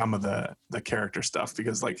to some of the character stuff,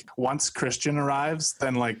 because like once Christian arrives,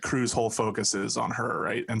 then like Crue's whole focus is on her,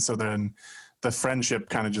 right? And so then the friendship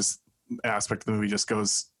kind of just aspect of the movie just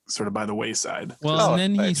goes sort of by the wayside. Well, and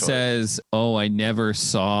then he says, "Oh, I never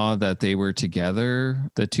saw that they were together,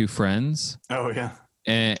 the two friends." Oh yeah.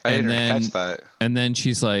 And then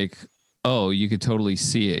she's like, "Oh, you could totally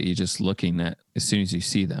see it. You're just looking at as soon as you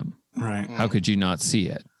see them. Right. How could you not see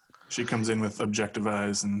it?" She comes in with objective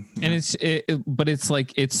eyes and but it's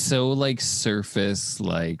like it's so like surface,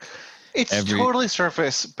 like it's totally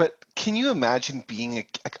surface. But can you imagine being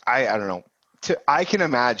I don't know. I can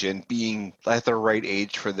imagine being at the right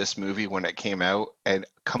age for this movie when it came out and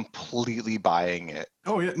completely buying it.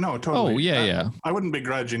 Oh yeah, no, totally. Oh yeah. I wouldn't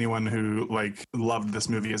begrudge anyone who like loved this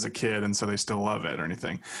movie as a kid and so they still love it or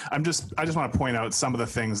anything. I just want to point out some of the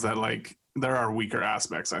things that like there are weaker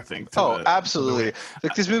aspects, I think. Absolutely.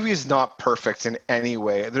 Like this movie is not perfect in any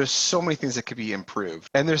way. There's so many things that could be improved,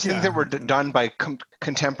 and there's things that were done by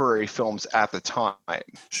contemporary films at the time.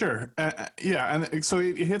 Sure. Yeah, and so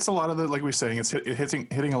it hits a lot of the, like we were saying, it's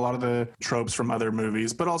hitting a lot of the tropes from other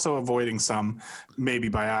movies, but also avoiding some, maybe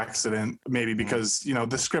by accident, maybe because you know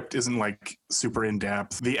the script isn't like super in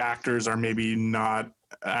depth. The actors are maybe not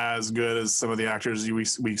as good as some of the actors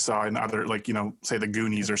we saw in other, like, you know, say the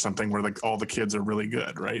Goonies or something, where like all the kids are really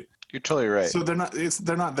good, right? You're totally right. So they're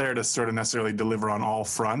not there to sort of necessarily deliver on all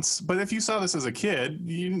fronts. But if you saw this as a kid,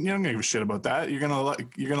 you don't give a shit about that. You're gonna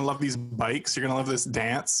love these bikes. You're gonna love this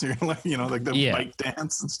dance. You're gonna like the bike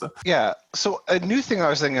dance and stuff. Yeah. So a new thing I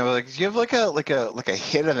was thinking of, like, do you have like a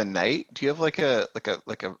hit of the night? Do you have like a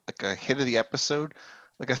hit of the episode?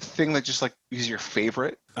 Like a thing that just like is your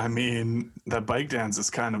favorite? I mean, the bike dance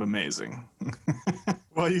is kind of amazing.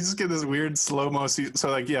 Well, you just get this weird slow-mo.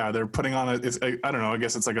 So like, yeah, they're putting on I don't know. I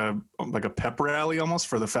guess it's like a pep rally almost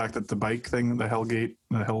for the fact that the bike thing, the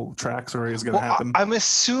Hell track story is going to happen. I'm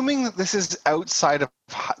assuming that this is outside of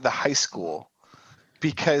the high school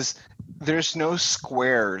because there's no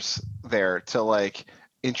squares there to like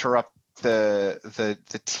interrupt the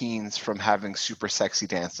teens from having super sexy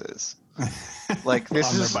dances. Like this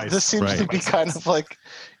seems to be kind of like,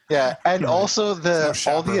 yeah, and also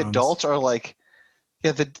all the adults are like,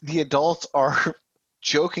 yeah, the adults are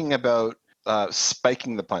joking about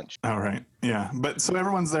spiking the punch. Oh right, yeah, but so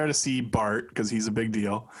everyone's there to see Bart because he's a big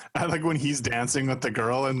deal. I like when he's dancing with the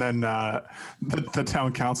girl, and then the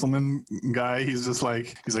town councilman guy, he's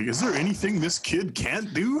like, is there anything this kid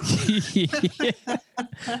can't do?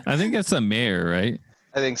 I think that's the mayor, right?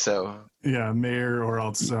 I think so. Yeah, mayor or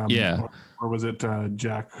else. Yeah. Or was it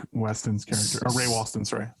Jack Weston's character? Or Ray Walston,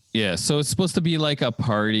 sorry. Yeah, so it's supposed to be like a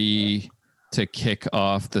party to kick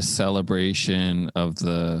off the celebration of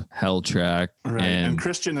the Hell track. Right. And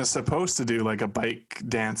Christian is supposed to do like a bike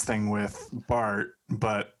dance thing with Bart,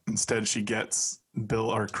 but instead she gets Bill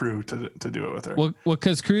or Crew to do it with her. Well,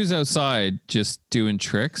 because Crew's outside just doing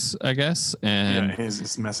tricks, I guess. And yeah, he's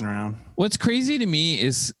just messing around. What's crazy to me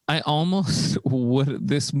is I almost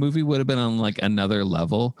this movie would have been on like another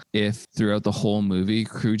level if throughout the whole movie,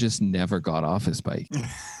 Crew just never got off his bike.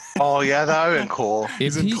 Oh yeah, that would have been cool.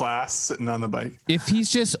 He's in class sitting on the bike. If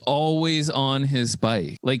he's just always on his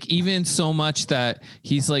bike, like even so much that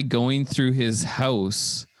he's like going through his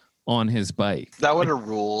house on his bike. That would have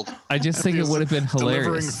ruled. I just think it would have been hilarious.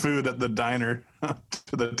 Delivering food at the diner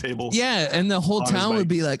to the tables. Yeah, and the whole town would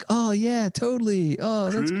be like, "Oh yeah, totally. Oh,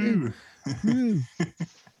 that's good."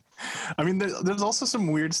 I mean, there's also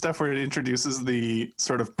some weird stuff where it introduces the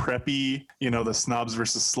sort of preppy, you know, the snobs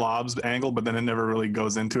versus slobs angle, but then it never really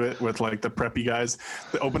goes into it with like the preppy guys.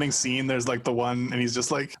 The opening scene, there's like the one, and he's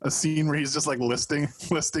just like a scene where he's just like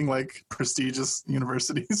listing like prestigious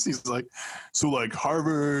universities. He's like, so like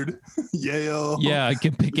Harvard, Yale. Yeah, I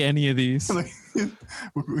can pick any of these. And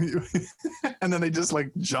then they just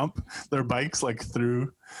like jump their bikes like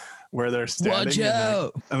through where they're standing. Watch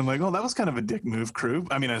out. And I'm like, oh, that was kind of a dick move, Crew.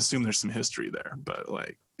 I mean, I assume there's some history there, but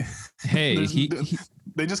like, hey,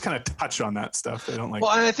 they just kind of touch on that stuff. They don't like.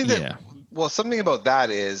 Well, and I think that something about that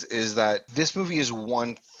is that this movie is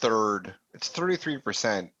 1/3. It's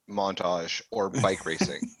 33% montage or bike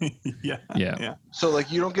racing. Yeah. So like,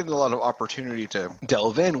 you don't get a lot of opportunity to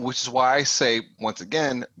delve in, which is why I say once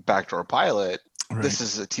again, Backdoor Pilot. Right. This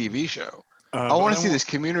is a TV show. I want to see this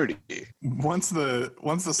community. Once the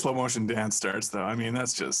slow motion dance starts, though, I mean,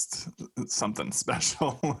 that's just something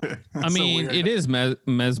special. I mean, it is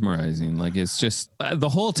mesmerizing. Like, it's just the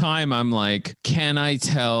whole time I'm like, can I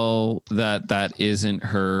tell that isn't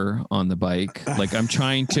her on the bike? Like, I'm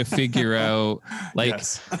trying to figure out, like,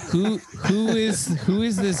 who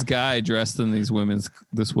is this guy dressed in this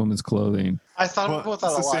woman's clothing? I thought about that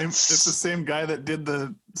a lot. It's the same guy that did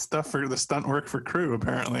the stuff for the stunt work for Crew,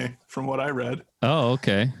 apparently, from what I read. Oh,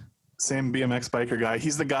 okay. Same BMX biker guy.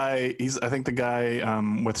 He's the guy. I think the guy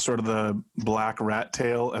with sort of the black rat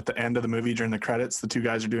tail at the end of the movie during the credits. The two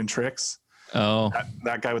guys are doing tricks. Oh,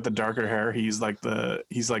 that guy with the darker hair. He's like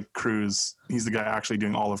Crew's. He's the guy actually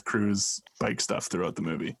doing all of Crew's bike stuff throughout the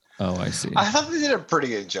movie. Oh, I see. I thought they did a pretty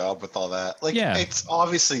good job with all that. Like, it's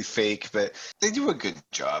obviously fake, but they do a good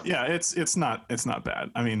job. Yeah, it's not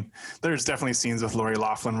bad. I mean, there's definitely scenes with Lori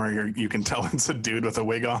Loughlin where you can tell it's a dude with a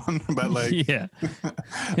wig on, but like, yeah.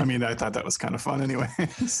 I mean, I thought that was kind of fun anyway.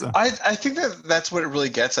 So. I think that's what it really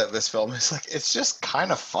gets at this film. It's like, it's just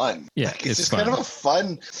kind of fun. Yeah, like, it's just fun. Kind of a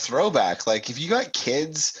fun throwback. Like, if you got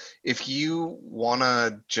kids, if you want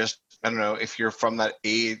to just, I don't know, if you're from that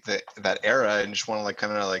age, that era, and just want to like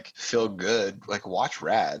kind of like feel good, like watch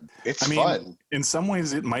Rad. It's fun. In some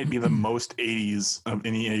ways, it might be the most 80s of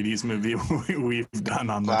any 80s movie we've done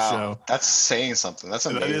on the show. That's saying something. That's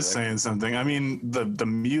amazing. That is saying something. I mean, the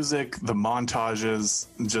music, the montages,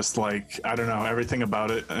 just like, I don't know, everything about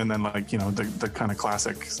it, and then like, you know, the kind of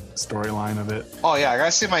classic storyline of it. Oh yeah, I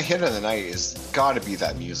gotta say my hit of the night is gotta be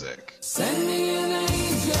that music. Send me an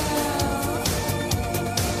angel.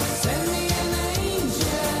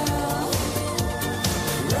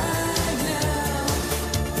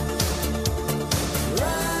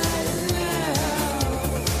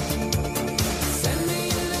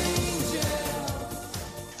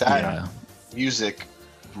 That music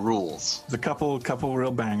rules. There's a couple real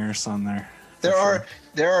bangers on there. There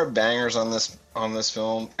are bangers on this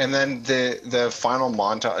film, and then the final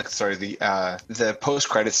montage. Sorry, the post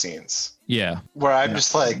credit scenes. Yeah, where I'm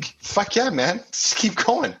just like, fuck yeah, man, just keep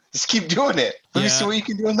going, just keep doing it. Let me see what you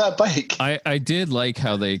can do on that bike. I did like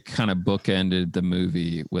how they kind of bookended the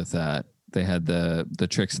movie with that. They had the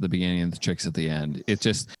tricks at the beginning and the tricks at the end.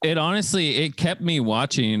 It honestly kept me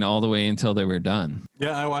watching all the way until they were done.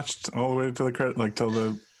 Yeah, I watched all the way to the credit, like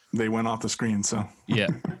till they went off the screen. So yeah.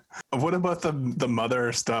 What about the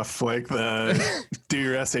mother stuff, like the do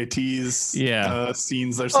your SATs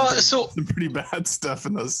scenes? There's some pretty bad stuff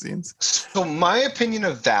in those scenes. So my opinion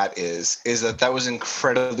of that is that was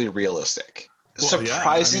incredibly realistic. Well,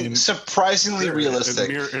 surprisingly realistic.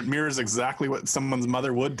 It mirrors exactly what someone's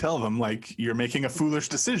mother would tell them. Like, you're making a foolish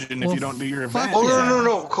decision if you don't do your event.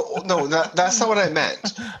 Oh, no, that's not what I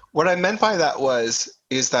meant. What I meant by that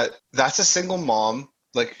is that that's a single mom.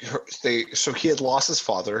 Like, so he had lost his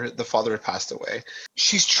father. The father had passed away.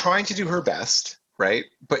 She's trying to do her best, right?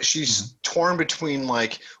 But she's torn between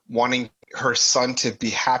like wanting her son to be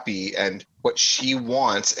happy and what she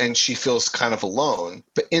wants, and she feels kind of alone.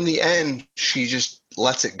 But in the end, she just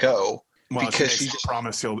lets it go because she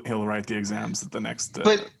promised he'll write the exams at the next.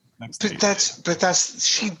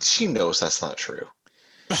 She knows that's not true.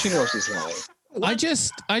 She knows he's lying. I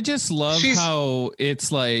just love how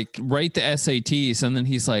it's like, write the SATs, and then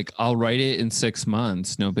he's like, I'll write it in 6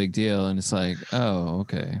 months, no big deal, and it's like, oh,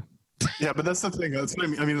 okay. Yeah, but that's the thing. That's what I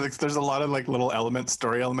mean. I mean, like, there's a lot of like little elements,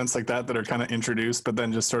 story elements like that are kind of introduced, but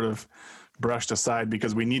then just sort of brushed aside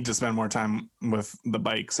because we need to spend more time with the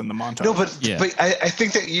bikes and the montage. No, but I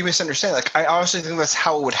think that you misunderstand. Like, I honestly think that's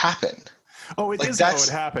how it would happen. Oh, it is how it would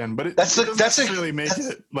happen, but it doesn't really make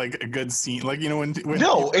it like a good scene. Like, you know, when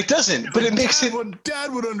no, it doesn't. But it makes it. What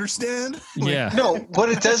Dad would understand. Yeah. No, what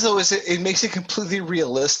it does though is it makes it completely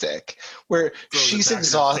realistic, where she's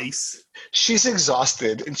exhausted. She's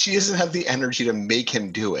exhausted, and she doesn't have the energy to make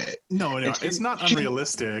him do it. No, it's not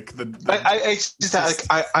unrealistic.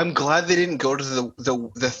 I'm glad they didn't go to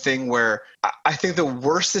the thing where I think the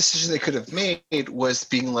worst decision they could have made was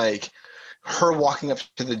being like her walking up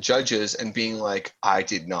to the judges and being like, I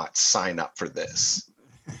did not sign up for this.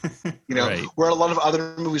 You know, right. Where a lot of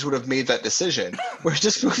other movies would have made that decision. Where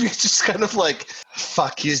this movie is just kind of like,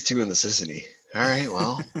 fuck, he's doing this, isn't he? All right,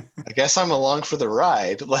 well, I guess I'm along for the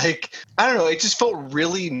ride. Like, I don't know, it just felt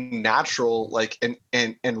really natural, like,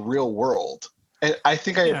 and real world. And I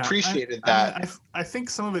think I appreciated that. I think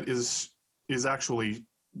some of it is actually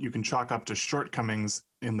you can chalk up to shortcomings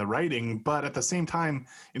in the writing, but at the same time,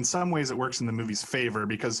 in some ways it works in the movie's favor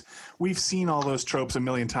because we've seen all those tropes a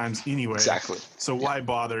million times anyway. Exactly. So why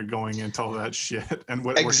bother going into all that shit? And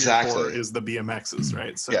what Exactly. we're here for is the BMXs,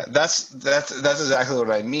 right? So yeah, that's exactly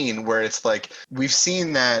what I mean. Where it's like we've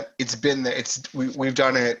seen that, it's been there, we've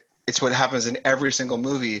done it. It's what happens in every single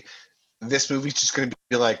movie. This movie's just going to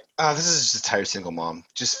be like, oh, this is just a tired single mom.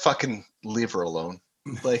 Just fucking leave her alone.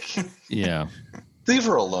 Like, Yeah. leave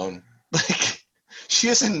her alone. Like, she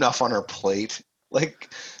has enough on her plate.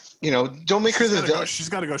 Like, don't make her the villain. she's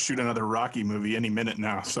got to go shoot another Rocky movie any minute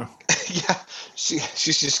now. So Yeah, she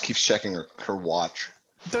just keeps checking her watch.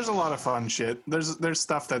 there's a lot of fun shit. There's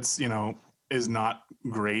stuff that's is not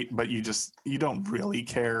great, but you don't really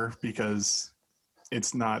care because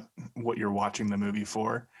it's not what you're watching the movie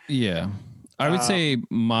for. Yeah. I would say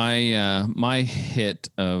my hit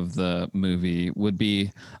of the movie would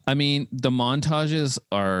be, I mean, the montages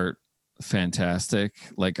are fantastic.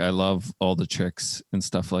 Like, I love all the tricks and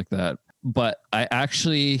stuff like that. But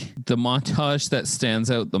the montage that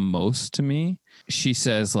stands out the most to me, she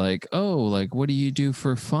says like, oh, like, what do you do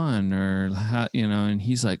for fun? Or how, and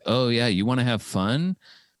he's like, oh yeah, you want to have fun?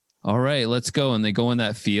 All right, let's go. And they go in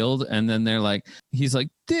that field, and then he's like,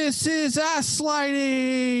 this is ass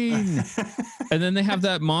sliding. And then they have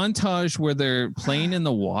that montage where they're playing in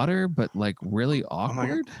the water, but like really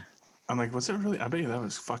awkward. I'm like, was it really? I bet you that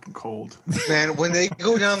was fucking cold. Man, when they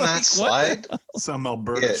go down that slide, some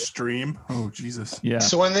Alberta stream. Oh Jesus. Yeah.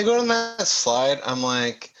 So when they go down that slide, I'm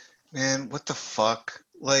like, man, what the fuck?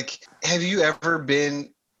 Like, have you ever been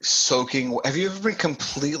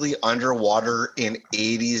completely underwater in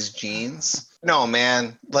 80s jeans? No,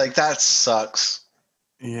 man. Like, that sucks.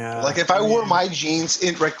 Yeah. Like, if I wore my jeans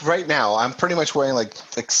right now, I'm pretty much wearing like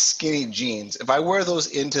skinny jeans. If I wear those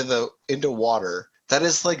into water, that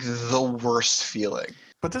is like the worst feeling.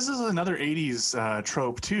 But this is another 80s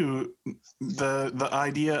trope too. The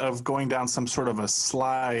idea of going down some sort of a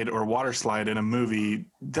slide or water slide in a movie,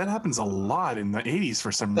 that happens a lot in the 80s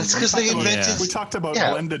for some reason. That's because they invented... We talked about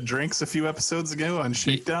blended drinks a few episodes ago on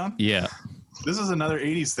Shakedown. Yeah. This is another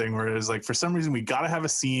 80s thing where it's like, for some reason, we got to have a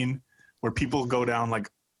scene where people go down like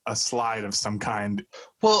a slide of some kind.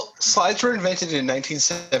 Well, slides were invented in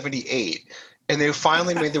 1978. And they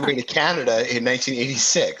finally made their way to Canada in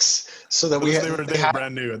 1986. So that they were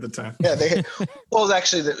brand new at the time. Yeah,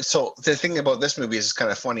 actually, the thing about this movie is kind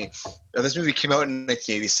of funny. This movie came out in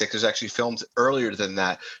 1986. It was actually filmed earlier than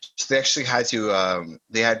that. So they actually had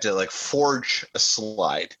to like forge a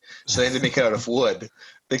slide. So they had to make it out of wood.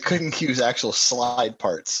 They couldn't use actual slide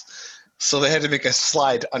parts. So they had to make a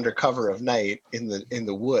slide under cover of night in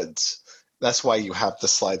the woods. That's why you have the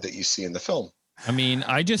slide that you see in the film. I mean,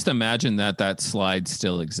 I just imagine that slide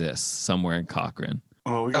still exists somewhere in Cochrane.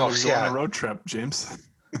 Oh, we gotta go on a road trip, James.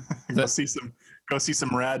 Go see some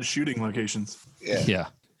rad shooting locations. Yeah.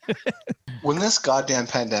 When this goddamn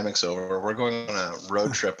pandemic's over, we're going on a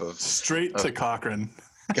road trip of straight to Cochrane.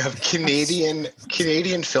 Of Canadian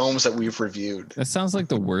films that we've reviewed. That sounds like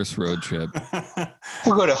the worst road trip.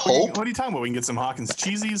 We'll go to Hope. What are you talking about? We can get some Hawkins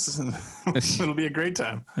cheesies. It'll be a great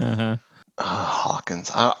time. Uh-huh. Hawkins.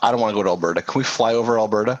 I don't want to go to Alberta. Can we fly over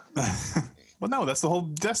Alberta? Well, no, that's the whole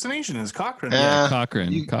destination is Cochrane. Yeah,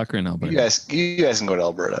 Cochrane, Alberta. You guys can go to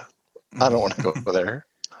Alberta. I don't want to go there.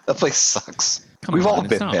 That place sucks. We've all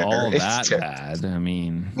been there. It's not all that bad. I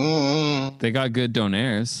mean, they got good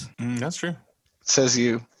donaires. That's true. Says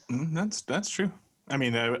you. That's true. I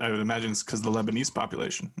mean, I would imagine it's because of the Lebanese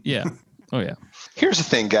population. Yeah. Oh, yeah. Here's the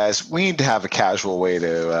thing, guys. We need to have a casual way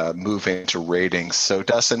to move into ratings. So,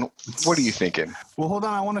 Dustin, what are you thinking? Well, hold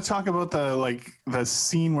on. I want to talk about the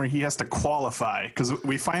scene where he has to qualify, because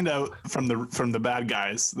we find out from the bad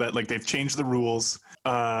guys that like they've changed the rules.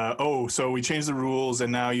 So we changed the rules, and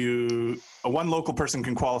now one local person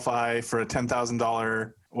can qualify for a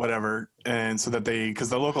 $10,000 whatever, and so that because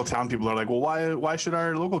the local town people are like, well, why should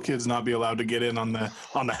our local kids not be allowed to get in on the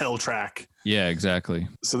hill track? Yeah, exactly.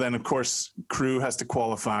 So then, of course, Crew has to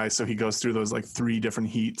qualify. So he goes through those like 3 different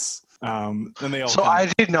heats. And they all. So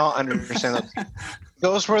I did not understand that.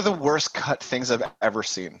 Those were the worst cut things I've ever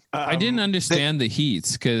seen. I didn't understand the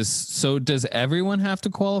heats does everyone have to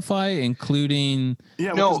qualify, including?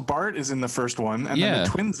 Yeah, because Bart is in the first one, and then the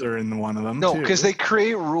twins are in one of them. No, because they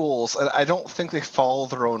create rules, and I don't think they follow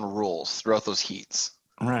their own rules throughout those heats.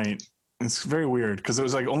 Right. It's very weird because it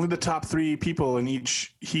was like only the top 3 people in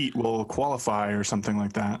each heat will qualify or something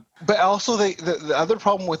like that. But also, the other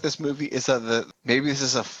problem with this movie is that maybe this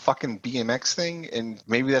is a fucking BMX thing, and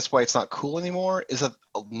maybe that's why it's not cool anymore, is that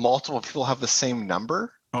multiple people have the same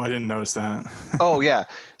number. Oh, I didn't notice that. Oh yeah.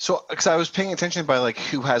 So because I was paying attention by like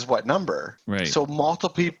who has what number. Right. So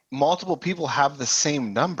multiple people have the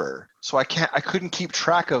same number. So I couldn't keep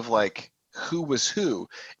track of like who was who.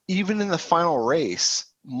 Even in the final race,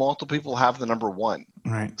 multiple people have the number 1.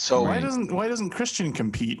 Right. So why doesn't Christian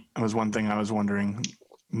compete? Was one thing I was wondering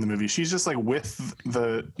in the movie. She's just like with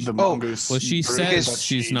the mongoose. Well, she says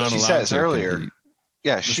she's not allowed. She says to earlier. compete.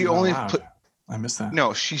 Yeah, she only put. I missed that.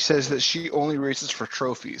 No, she says that she only races for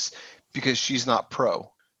trophies because she's not pro.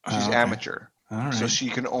 She's amateur. All right. So she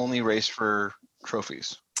can only race for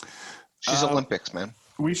trophies. She's Olympics, man.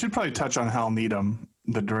 We should probably touch on Hal Needham,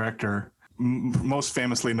 the director, most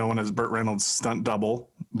famously known as Burt Reynolds' stunt double,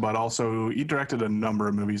 but also he directed a number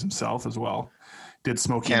of movies himself as well. Did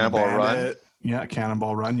Smokey and the Bandit. Run. Yeah,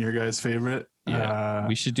 Cannonball Run, your guys' favorite. Yeah,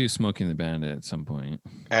 we should do Smoking the Bandit at some point.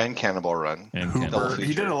 And Cannonball Run. And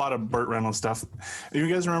He did a lot of Burt Reynolds stuff. You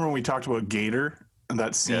guys remember when we talked about Gator,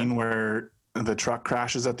 that scene where the truck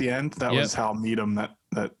crashes at the end? That was Hal Needham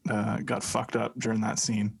that got fucked up during that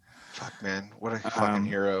scene. Fuck, man. What a fucking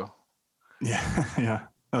hero. Yeah, yeah.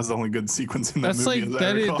 That was the only good sequence in that movie.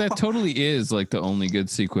 That totally is like the only good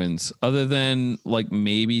sequence, other than like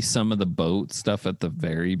maybe some of the boat stuff at the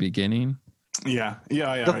very beginning. Yeah.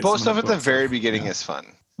 The boat stuff at the very beginning is fun.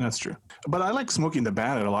 That's true. But I like Smoking the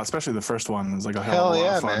Bandit a lot, especially the first one. It's like a hell of a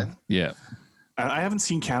lot of fun. Man. Yeah. I haven't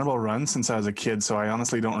seen Cannonball Run since I was a kid, so I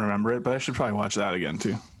honestly don't remember it, but I should probably watch that again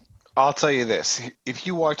too. I'll tell you this. If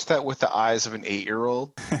you watch that with the eyes of an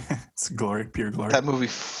 8-year-old, it's glory, pure glory. That movie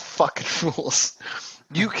fucking rules.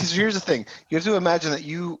 Because here's the thing. You have to imagine that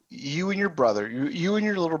you and your brother, you and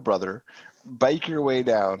your little brother bike your way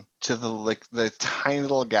down to the tiny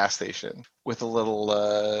little gas station with a little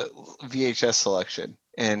VHS selection.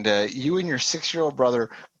 And you and your 6-year-old brother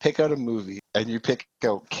pick out a movie, and you pick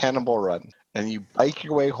out Cannonball Run, and you bike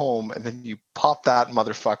your way home, and then you pop that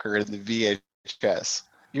motherfucker in the VHS.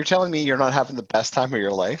 You're telling me you're not having the best time of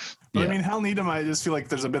your life? But I mean, Hal Needham, I just feel like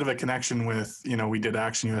there's a bit of a connection with, we did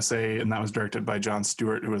Action USA, and that was directed by Jon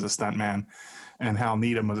Stewart, who was a stuntman. And Hal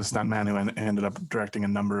Needham was a stuntman who ended up directing a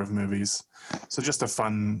number of movies. So just a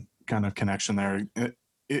fun kind of connection there.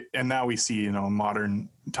 And now we see, in modern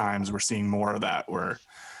times, we're seeing more of that, where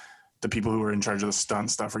the people who are in charge of the stunt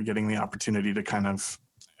stuff are getting the opportunity to kind of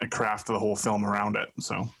craft the whole film around it.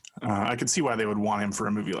 So I could see why they would want him for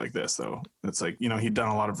a movie like this, though. It's like, he'd done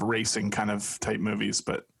a lot of racing kind of type movies,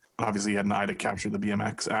 but obviously he had an eye to capture the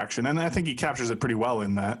BMX action. And I think he captures it pretty well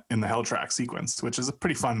in the Hell Track sequence, which is a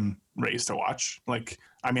pretty fun race to watch. Like,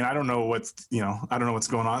 I mean, I don't know what's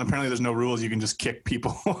going on. Apparently there's no rules. You can just kick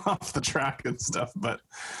people off the track and stuff, but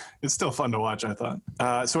it's still fun to watch, I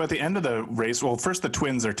thought. So at the end of the race, well, first the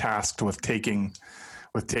twins are tasked with taking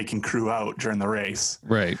crew out during the race.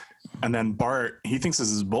 Right. And then Bart, he thinks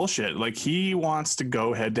this is bullshit. Like, he wants to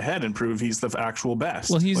go head to head and prove he's the actual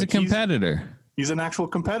best. Well, he's a competitor. He's an actual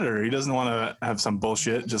competitor. He doesn't want to have some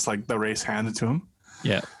bullshit, just like the race handed to him.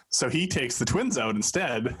 Yeah. So he takes the twins out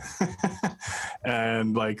instead.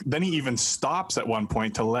 And then he even stops at one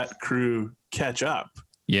point to let crew catch up.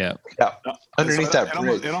 Yeah. Yeah. Underneath that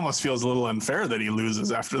bridge. It almost feels a little unfair that he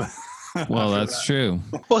loses after that. Well, that's true.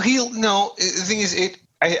 Well, the thing is,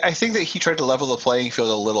 I think that he tried to level the playing field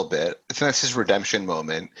a little bit. I think that's his redemption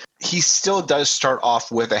moment. He still does start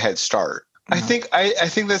off with a head start. Mm-hmm. I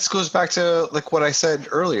think this goes back to like what I said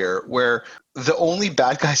earlier, where the only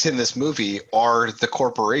bad guys in this movie are the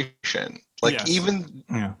corporation. Like, yes.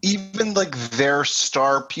 even like their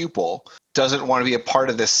star pupil doesn't want to be a part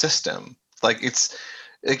of this system. Like, it's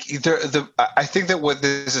like I think that what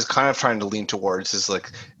this is kind of trying to lean towards is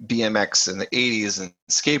like BMX in the 80s and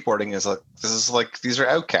skateboarding is like, these are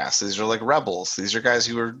outcasts. These are like rebels. These are guys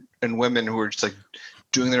and women who are just like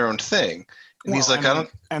doing their own thing. And he's like,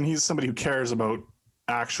 and he's somebody who cares about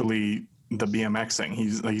actually the BMXing.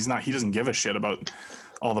 He doesn't give a shit about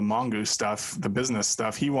all the mongoose stuff, the business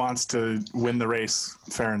stuff. He wants to win the race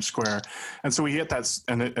fair and square. And so we get that,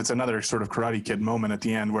 and it's another sort of Karate Kid moment at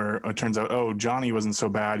the end where it turns out, oh, Johnny wasn't so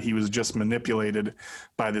bad. He was just manipulated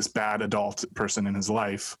by this bad adult person in his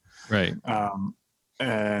life. Right.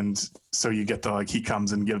 And so you get he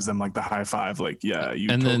comes and gives them like the high five, like, yeah.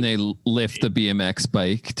 Then they lift the BMX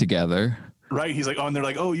bike together. Right. He's like, oh, and they're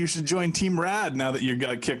like, oh, you should join Team Rad now that you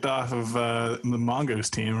got kicked off of the Mongoose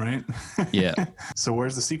team, right? Yeah. So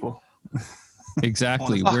where's the sequel?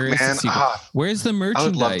 Exactly. Where is the sequel? Where's the merchandise? I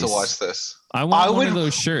would love to watch this. I want one of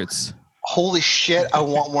those shirts. Holy shit, I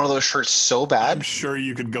want one of those shirts so bad. I'm sure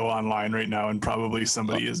you could go online right now and probably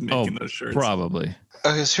somebody is making those shirts. Probably.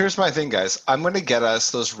 Okay, so here's my thing, guys. I'm going to get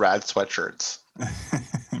us those Rad sweatshirts.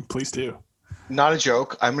 Please do. Not a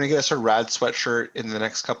joke. I'm going to get us a Rad sweatshirt in the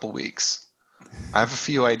next couple weeks. I have a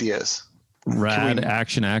few ideas. Rad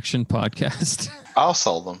action podcast. I'll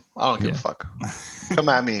sell them. I don't give a fuck. Come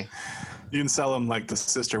at me. You can sell them like the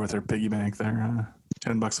sister with her piggy bank there.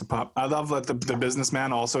 $10 a pop. I love that the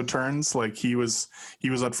businessman also turns. Like he was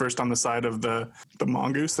at first on the side of the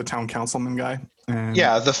mongoose, the town councilman guy. And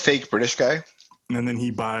yeah, the fake British guy. And then he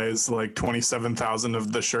buys like 27,000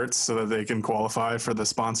 of the shirts so that they can qualify for the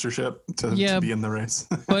sponsorship to be in the race.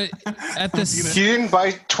 But at this, he didn't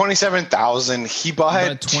buy 27,000. He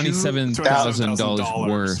bought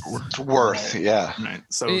 $27,000 worth. Yeah. Right.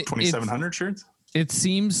 So 2,700 shirts. It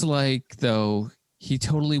seems like though he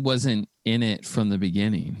totally wasn't in it from the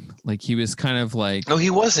beginning. Like he was kind of like. No, he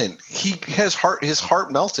wasn't. His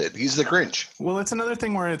heart melted. He's the Grinch. Well, it's another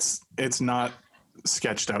thing where it's not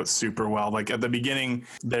sketched out super well. Like at the beginning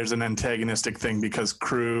there's an antagonistic thing because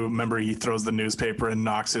Crew, remember, he throws the newspaper and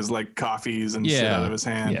knocks his like coffees and shit out of his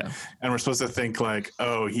hand, and we're supposed to think like,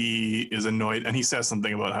 oh, he is annoyed, and he says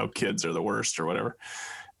something about how kids are the worst or whatever,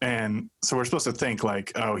 and so we're supposed to think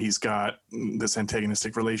like, oh, he's got this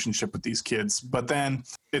antagonistic relationship with these kids, but then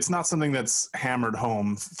it's not something that's hammered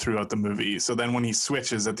home throughout the movie. So then when he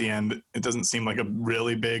switches at the end, it doesn't seem like a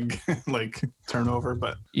really big like turnover.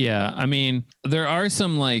 But yeah, I mean, there are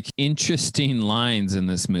some like interesting lines in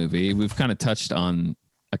this movie. We've kind of touched on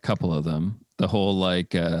a couple of them. The whole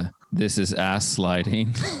like this is ass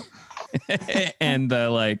sliding. And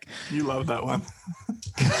like, you love that one.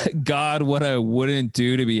 God, what I wouldn't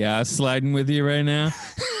do to be ass sliding with you right now.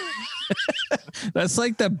 That's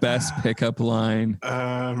like the best pickup line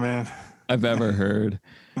man I've ever heard.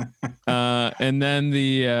 And then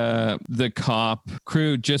the cop,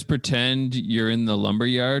 Crew, just pretend you're in the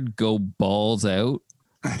lumberyard, go balls out.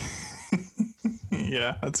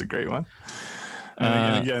 Yeah, that's a great one.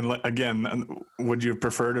 And again, would you have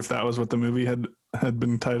preferred if that was what the movie had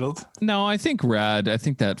been titled? No, I think Rad. I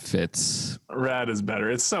think that fits. Rad is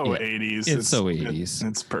better. It's so 80s. It's so 80s.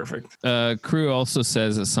 It's perfect. Crew also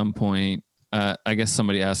says at some point, I guess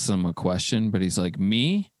somebody asks him a question, but he's like,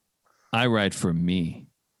 me? I ride for me.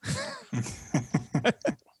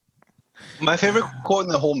 My favorite quote in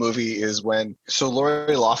the whole movie is when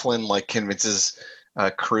Lori Loughlin like convinces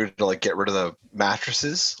Crew to like get rid of the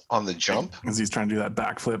mattresses on the jump because he's trying to do that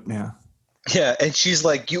backflip. Yeah, and she's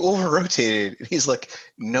like, you over rotated. And he's like,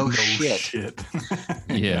 no shit.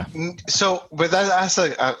 Yeah. So, but that's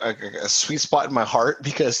a sweet spot in my heart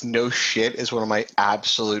because no shit is one of my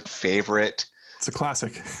absolute favorite. It's a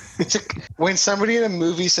classic. When somebody in a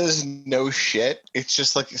movie says no shit, it's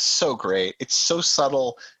just like, it's so great. It's so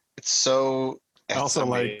subtle. It's so. Also,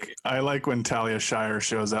 like, I like when Talia Shire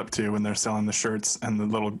shows up too when they're selling the shirts, and the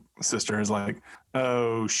little sister is like,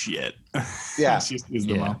 "Oh shit!" Yeah, she's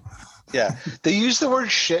the mom. Yeah, they use the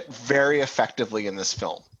word shit very effectively in this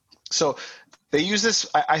film. So they use this.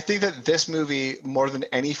 I think that this movie, more than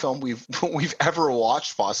any film we've ever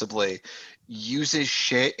watched, possibly, uses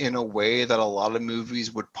shit in a way that a lot of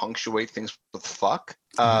movies would punctuate things with fuck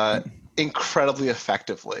incredibly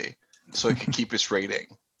effectively, so it can keep its rating.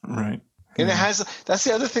 Right. And it has, that's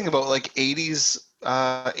the other thing about like 80s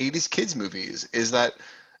kids movies is that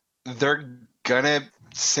they're gonna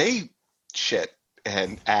say shit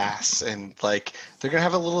and ass and like they're gonna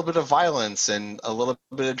have a little bit of violence and a little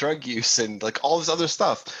bit of drug use and like all this other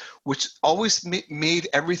stuff, which always made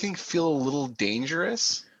everything feel a little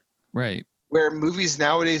dangerous. Right. Where movies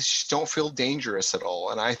nowadays just don't feel dangerous at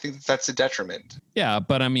all, and I think that's a detriment. Yeah,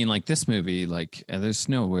 but I mean, like this movie, like there's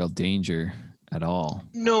no real danger at all.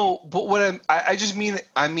 No, but what I just mean,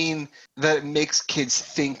 I mean that it makes kids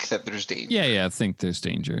think that there's danger. Yeah, I think there's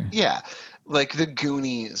danger. Yeah, like the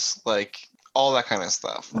Goonies, like all that kind of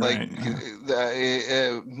stuff, right. Like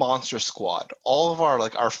the Monster Squad. All of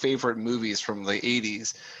our favorite movies from the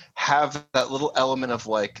 80s have that little element of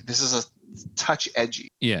like, this is a touch edgy.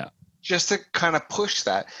 Yeah. Just to kind of push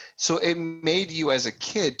that. So it made you as a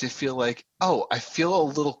kid to feel like, oh, I feel a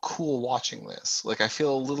little cool watching this. Like I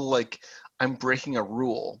feel a little like I'm breaking a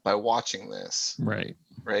rule by watching this. Right.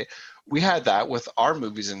 We had that with our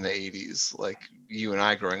movies in the 80s, like you and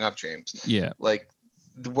I growing up, James. Yeah. Like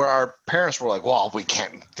where our parents were like, well, we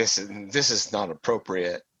can't, this is not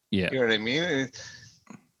appropriate. Yeah. You know what I mean?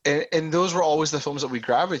 And those were always the films that we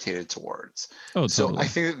gravitated towards. Oh, So totally. I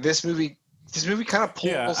think that this movie kind of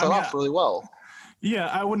pulls that off really well. Yeah,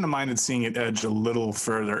 I wouldn't have minded seeing it edge a little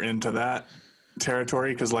further into that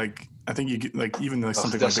territory because, like, I think you get, like, even like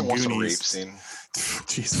something like the Goonies.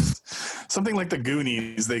 Jesus, something like the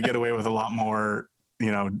Goonies, they get away with a lot more,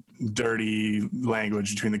 you know, dirty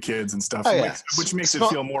language between the kids and stuff, which makes it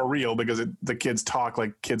feel more real because the kids talk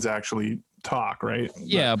like kids actually talk, right?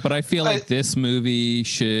 Yeah, but I feel like this movie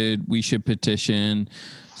we should petition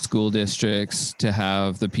school districts to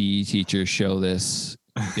have the PE teacher show this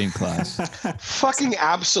in class. Fucking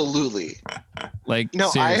absolutely. Like, no,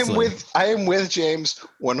 seriously. I am with James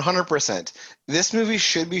 100%. This movie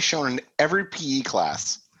should be shown in every PE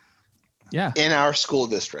class. Yeah. In our school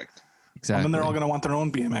district. Exactly. And then they're all going to want their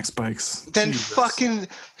own BMX bikes. Then Jesus. fucking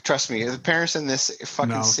trust me, the parents in this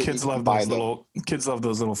fucking No, city kids love buy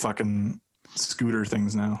those little fucking scooter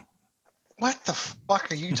things now. What the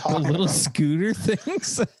fuck are you talking little about? scooter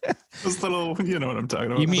things? Those little, you know what I'm talking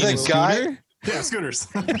about. You mean The a scooter? guy- Yeah, scooters.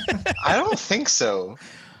 I don't think so.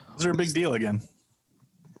 Those are a big deal again.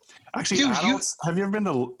 Actually, Dude, adults, have you ever been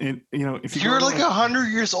to, if you You're go like to 100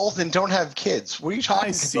 years old and don't have kids. What are you talking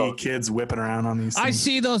I see about? kids whipping around on these things. I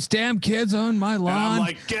see those damn kids on my And lawn. I'm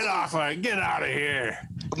like, get out of here.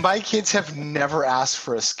 My kids have never asked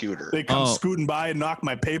for a scooter. They come scooting by and knock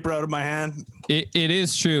my paper out of my hand. It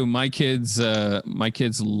is true. My kids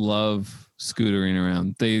love scootering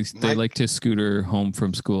around. They like to scooter home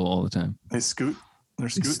from school all the time. They scoot. They're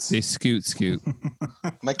scoots. They scoot.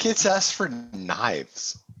 My kids asked for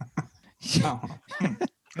knives. Oh,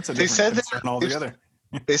 that's a They different said that- concern altogether.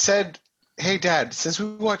 They said, "Hey, Dad, since we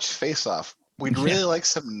watched Face Off, we'd really like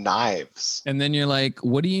some knives." And then you're like,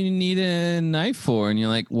 what do you need a knife for? And you're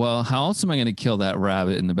like, well, how else am I going to kill that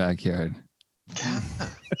rabbit in the backyard?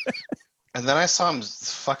 And then I saw him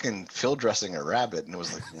fucking field dressing a rabbit, and it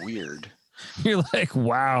was like weird. You're like,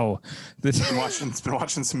 wow. Been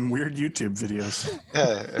watching some weird YouTube videos.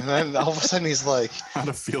 Yeah, and then all of a sudden he's like, how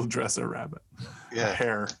to field dress a rabbit. Yeah, a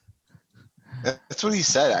hare. That's what he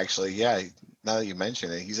said, actually. Yeah, now that you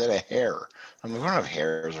mention it, he said a hare. I'm like, we don't have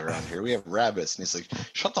hares around here. We have rabbits. And he's like,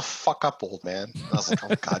 shut the fuck up, old man. And I was like,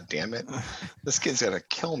 oh, God damn it. This kid's going to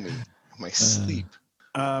kill me in my sleep.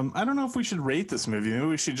 I don't know if we should rate this movie. Maybe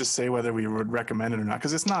we should just say whether we would recommend it or not,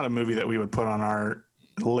 because it's not a movie that we would put on our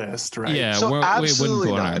list, right? Yeah, So we wouldn't absolutely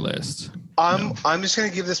go on not. our list. I'm just going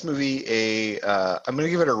to give this movie I'm going to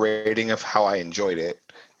give it a rating of how I enjoyed it,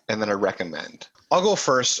 and then a recommend. I'll go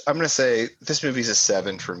first. I'm going to say this movie's a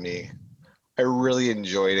 7 for me. I really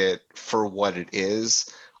enjoyed it for what it is.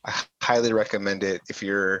 I highly recommend it if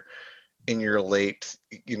you're in your late,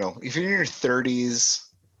 if you're in your 30s,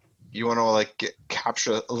 you want to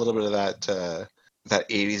capture a little bit of that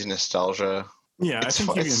 80s nostalgia. Yeah, I It's think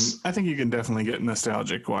fu- you it's- can. I think you can definitely get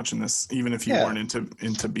nostalgic watching this, even if you Yeah. weren't into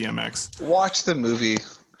BMX. Watch the movie.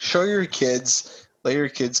 Show your kids. Let your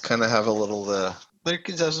kids kind of have a little. Let your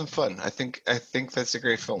kids have some fun. I think that's a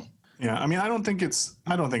great film. Yeah, I mean, I don't think it's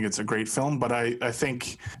a great film, but I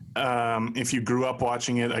think if you grew up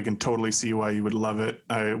watching it, I can totally see why you would love it.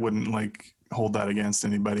 I wouldn't hold that against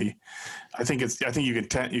anybody. I think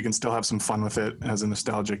you can still have some fun with it as a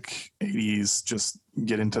nostalgic 80s. Just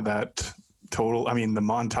get into that total. I mean, the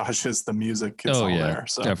montages, the music, it's all there.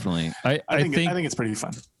 So definitely. I think it's pretty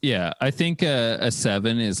fun. Yeah, I think a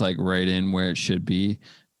 7 is right in where it should be,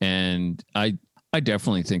 and I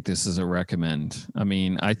definitely think this is a recommend. I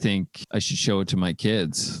mean, I think I should show it to my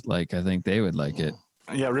kids. I think they would like it.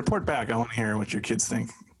 Yeah, report back. I want to hear what your kids think.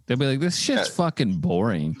 They'll be like, this shit's fucking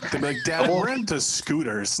boring. They'll be like, Dad, we're into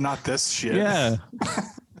scooters, not this shit. Yeah.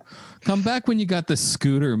 Come back when you got the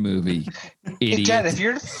scooter movie, idiot. Hey, Dad,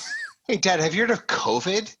 have you heard of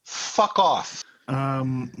COVID? Fuck off.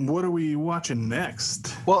 What are we watching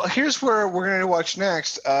next? Well, here's where we're going to watch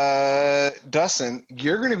next. Dustin,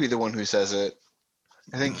 you're going to be the one who says it.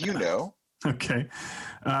 I think you know. Okay.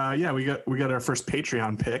 Yeah, we got our first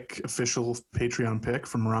Patreon pick, official Patreon pick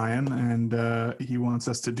from Ryan, and he wants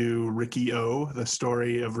us to do Ricky O, the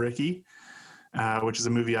story of Ricky, which is a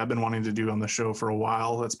movie I've been wanting to do on the show for a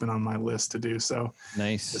while. That's been on my list to do. So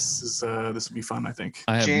nice. This will be fun, I think.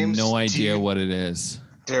 I have James, no idea what it is.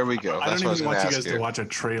 There we go. I That's don't what even I was want you going guys to to ask watch a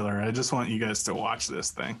trailer. I just want you guys to watch this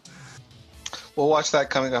thing. We'll watch that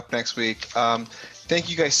coming up next week. Thank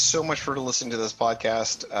you guys so much for listening to this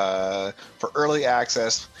podcast. For early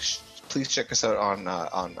access, please check us out on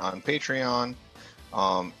Patreon,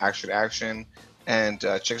 Action, and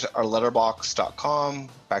check us out our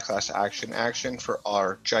letterbox.com/action for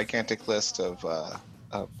our gigantic list of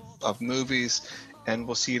movies. And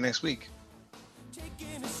we'll see you next week.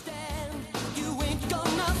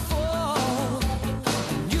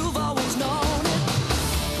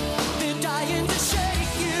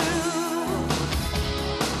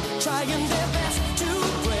 Trying their best to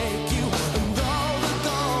break you, and all the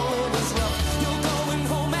going is rough. You're going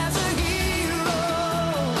home as a hero,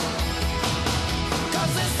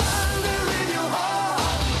 'cause there's thunder in your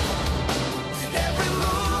heart. Every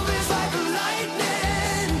move is like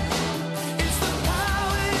lightning. It's the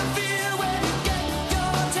power you feel when you get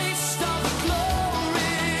your taste.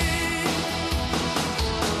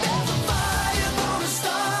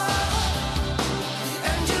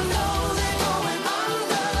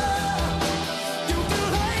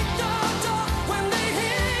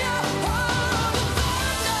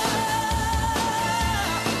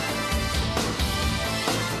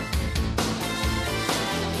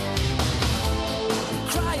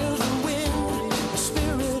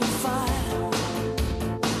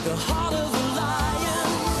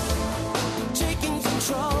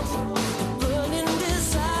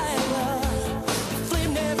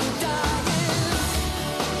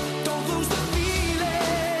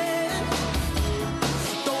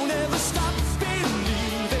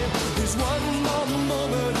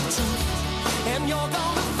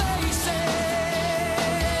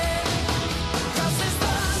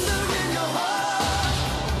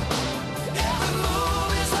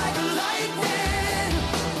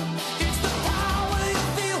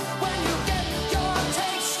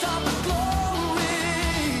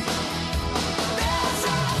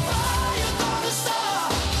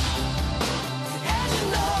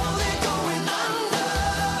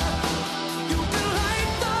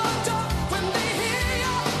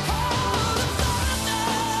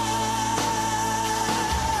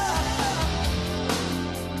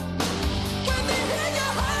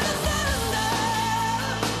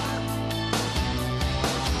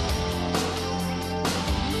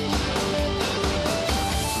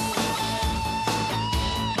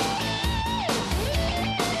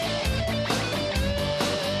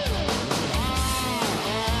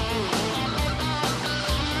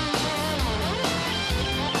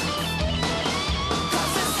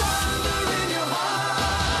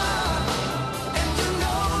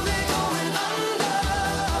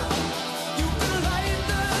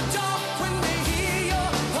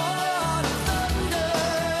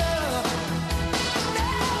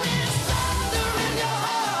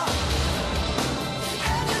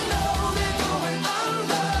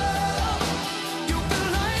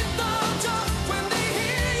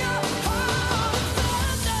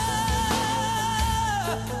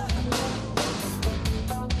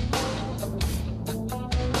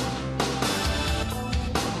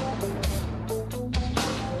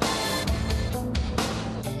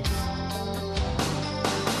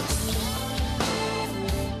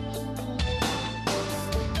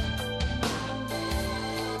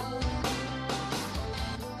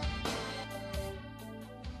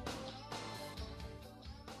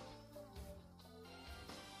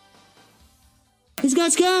 He's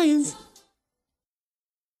got scallions.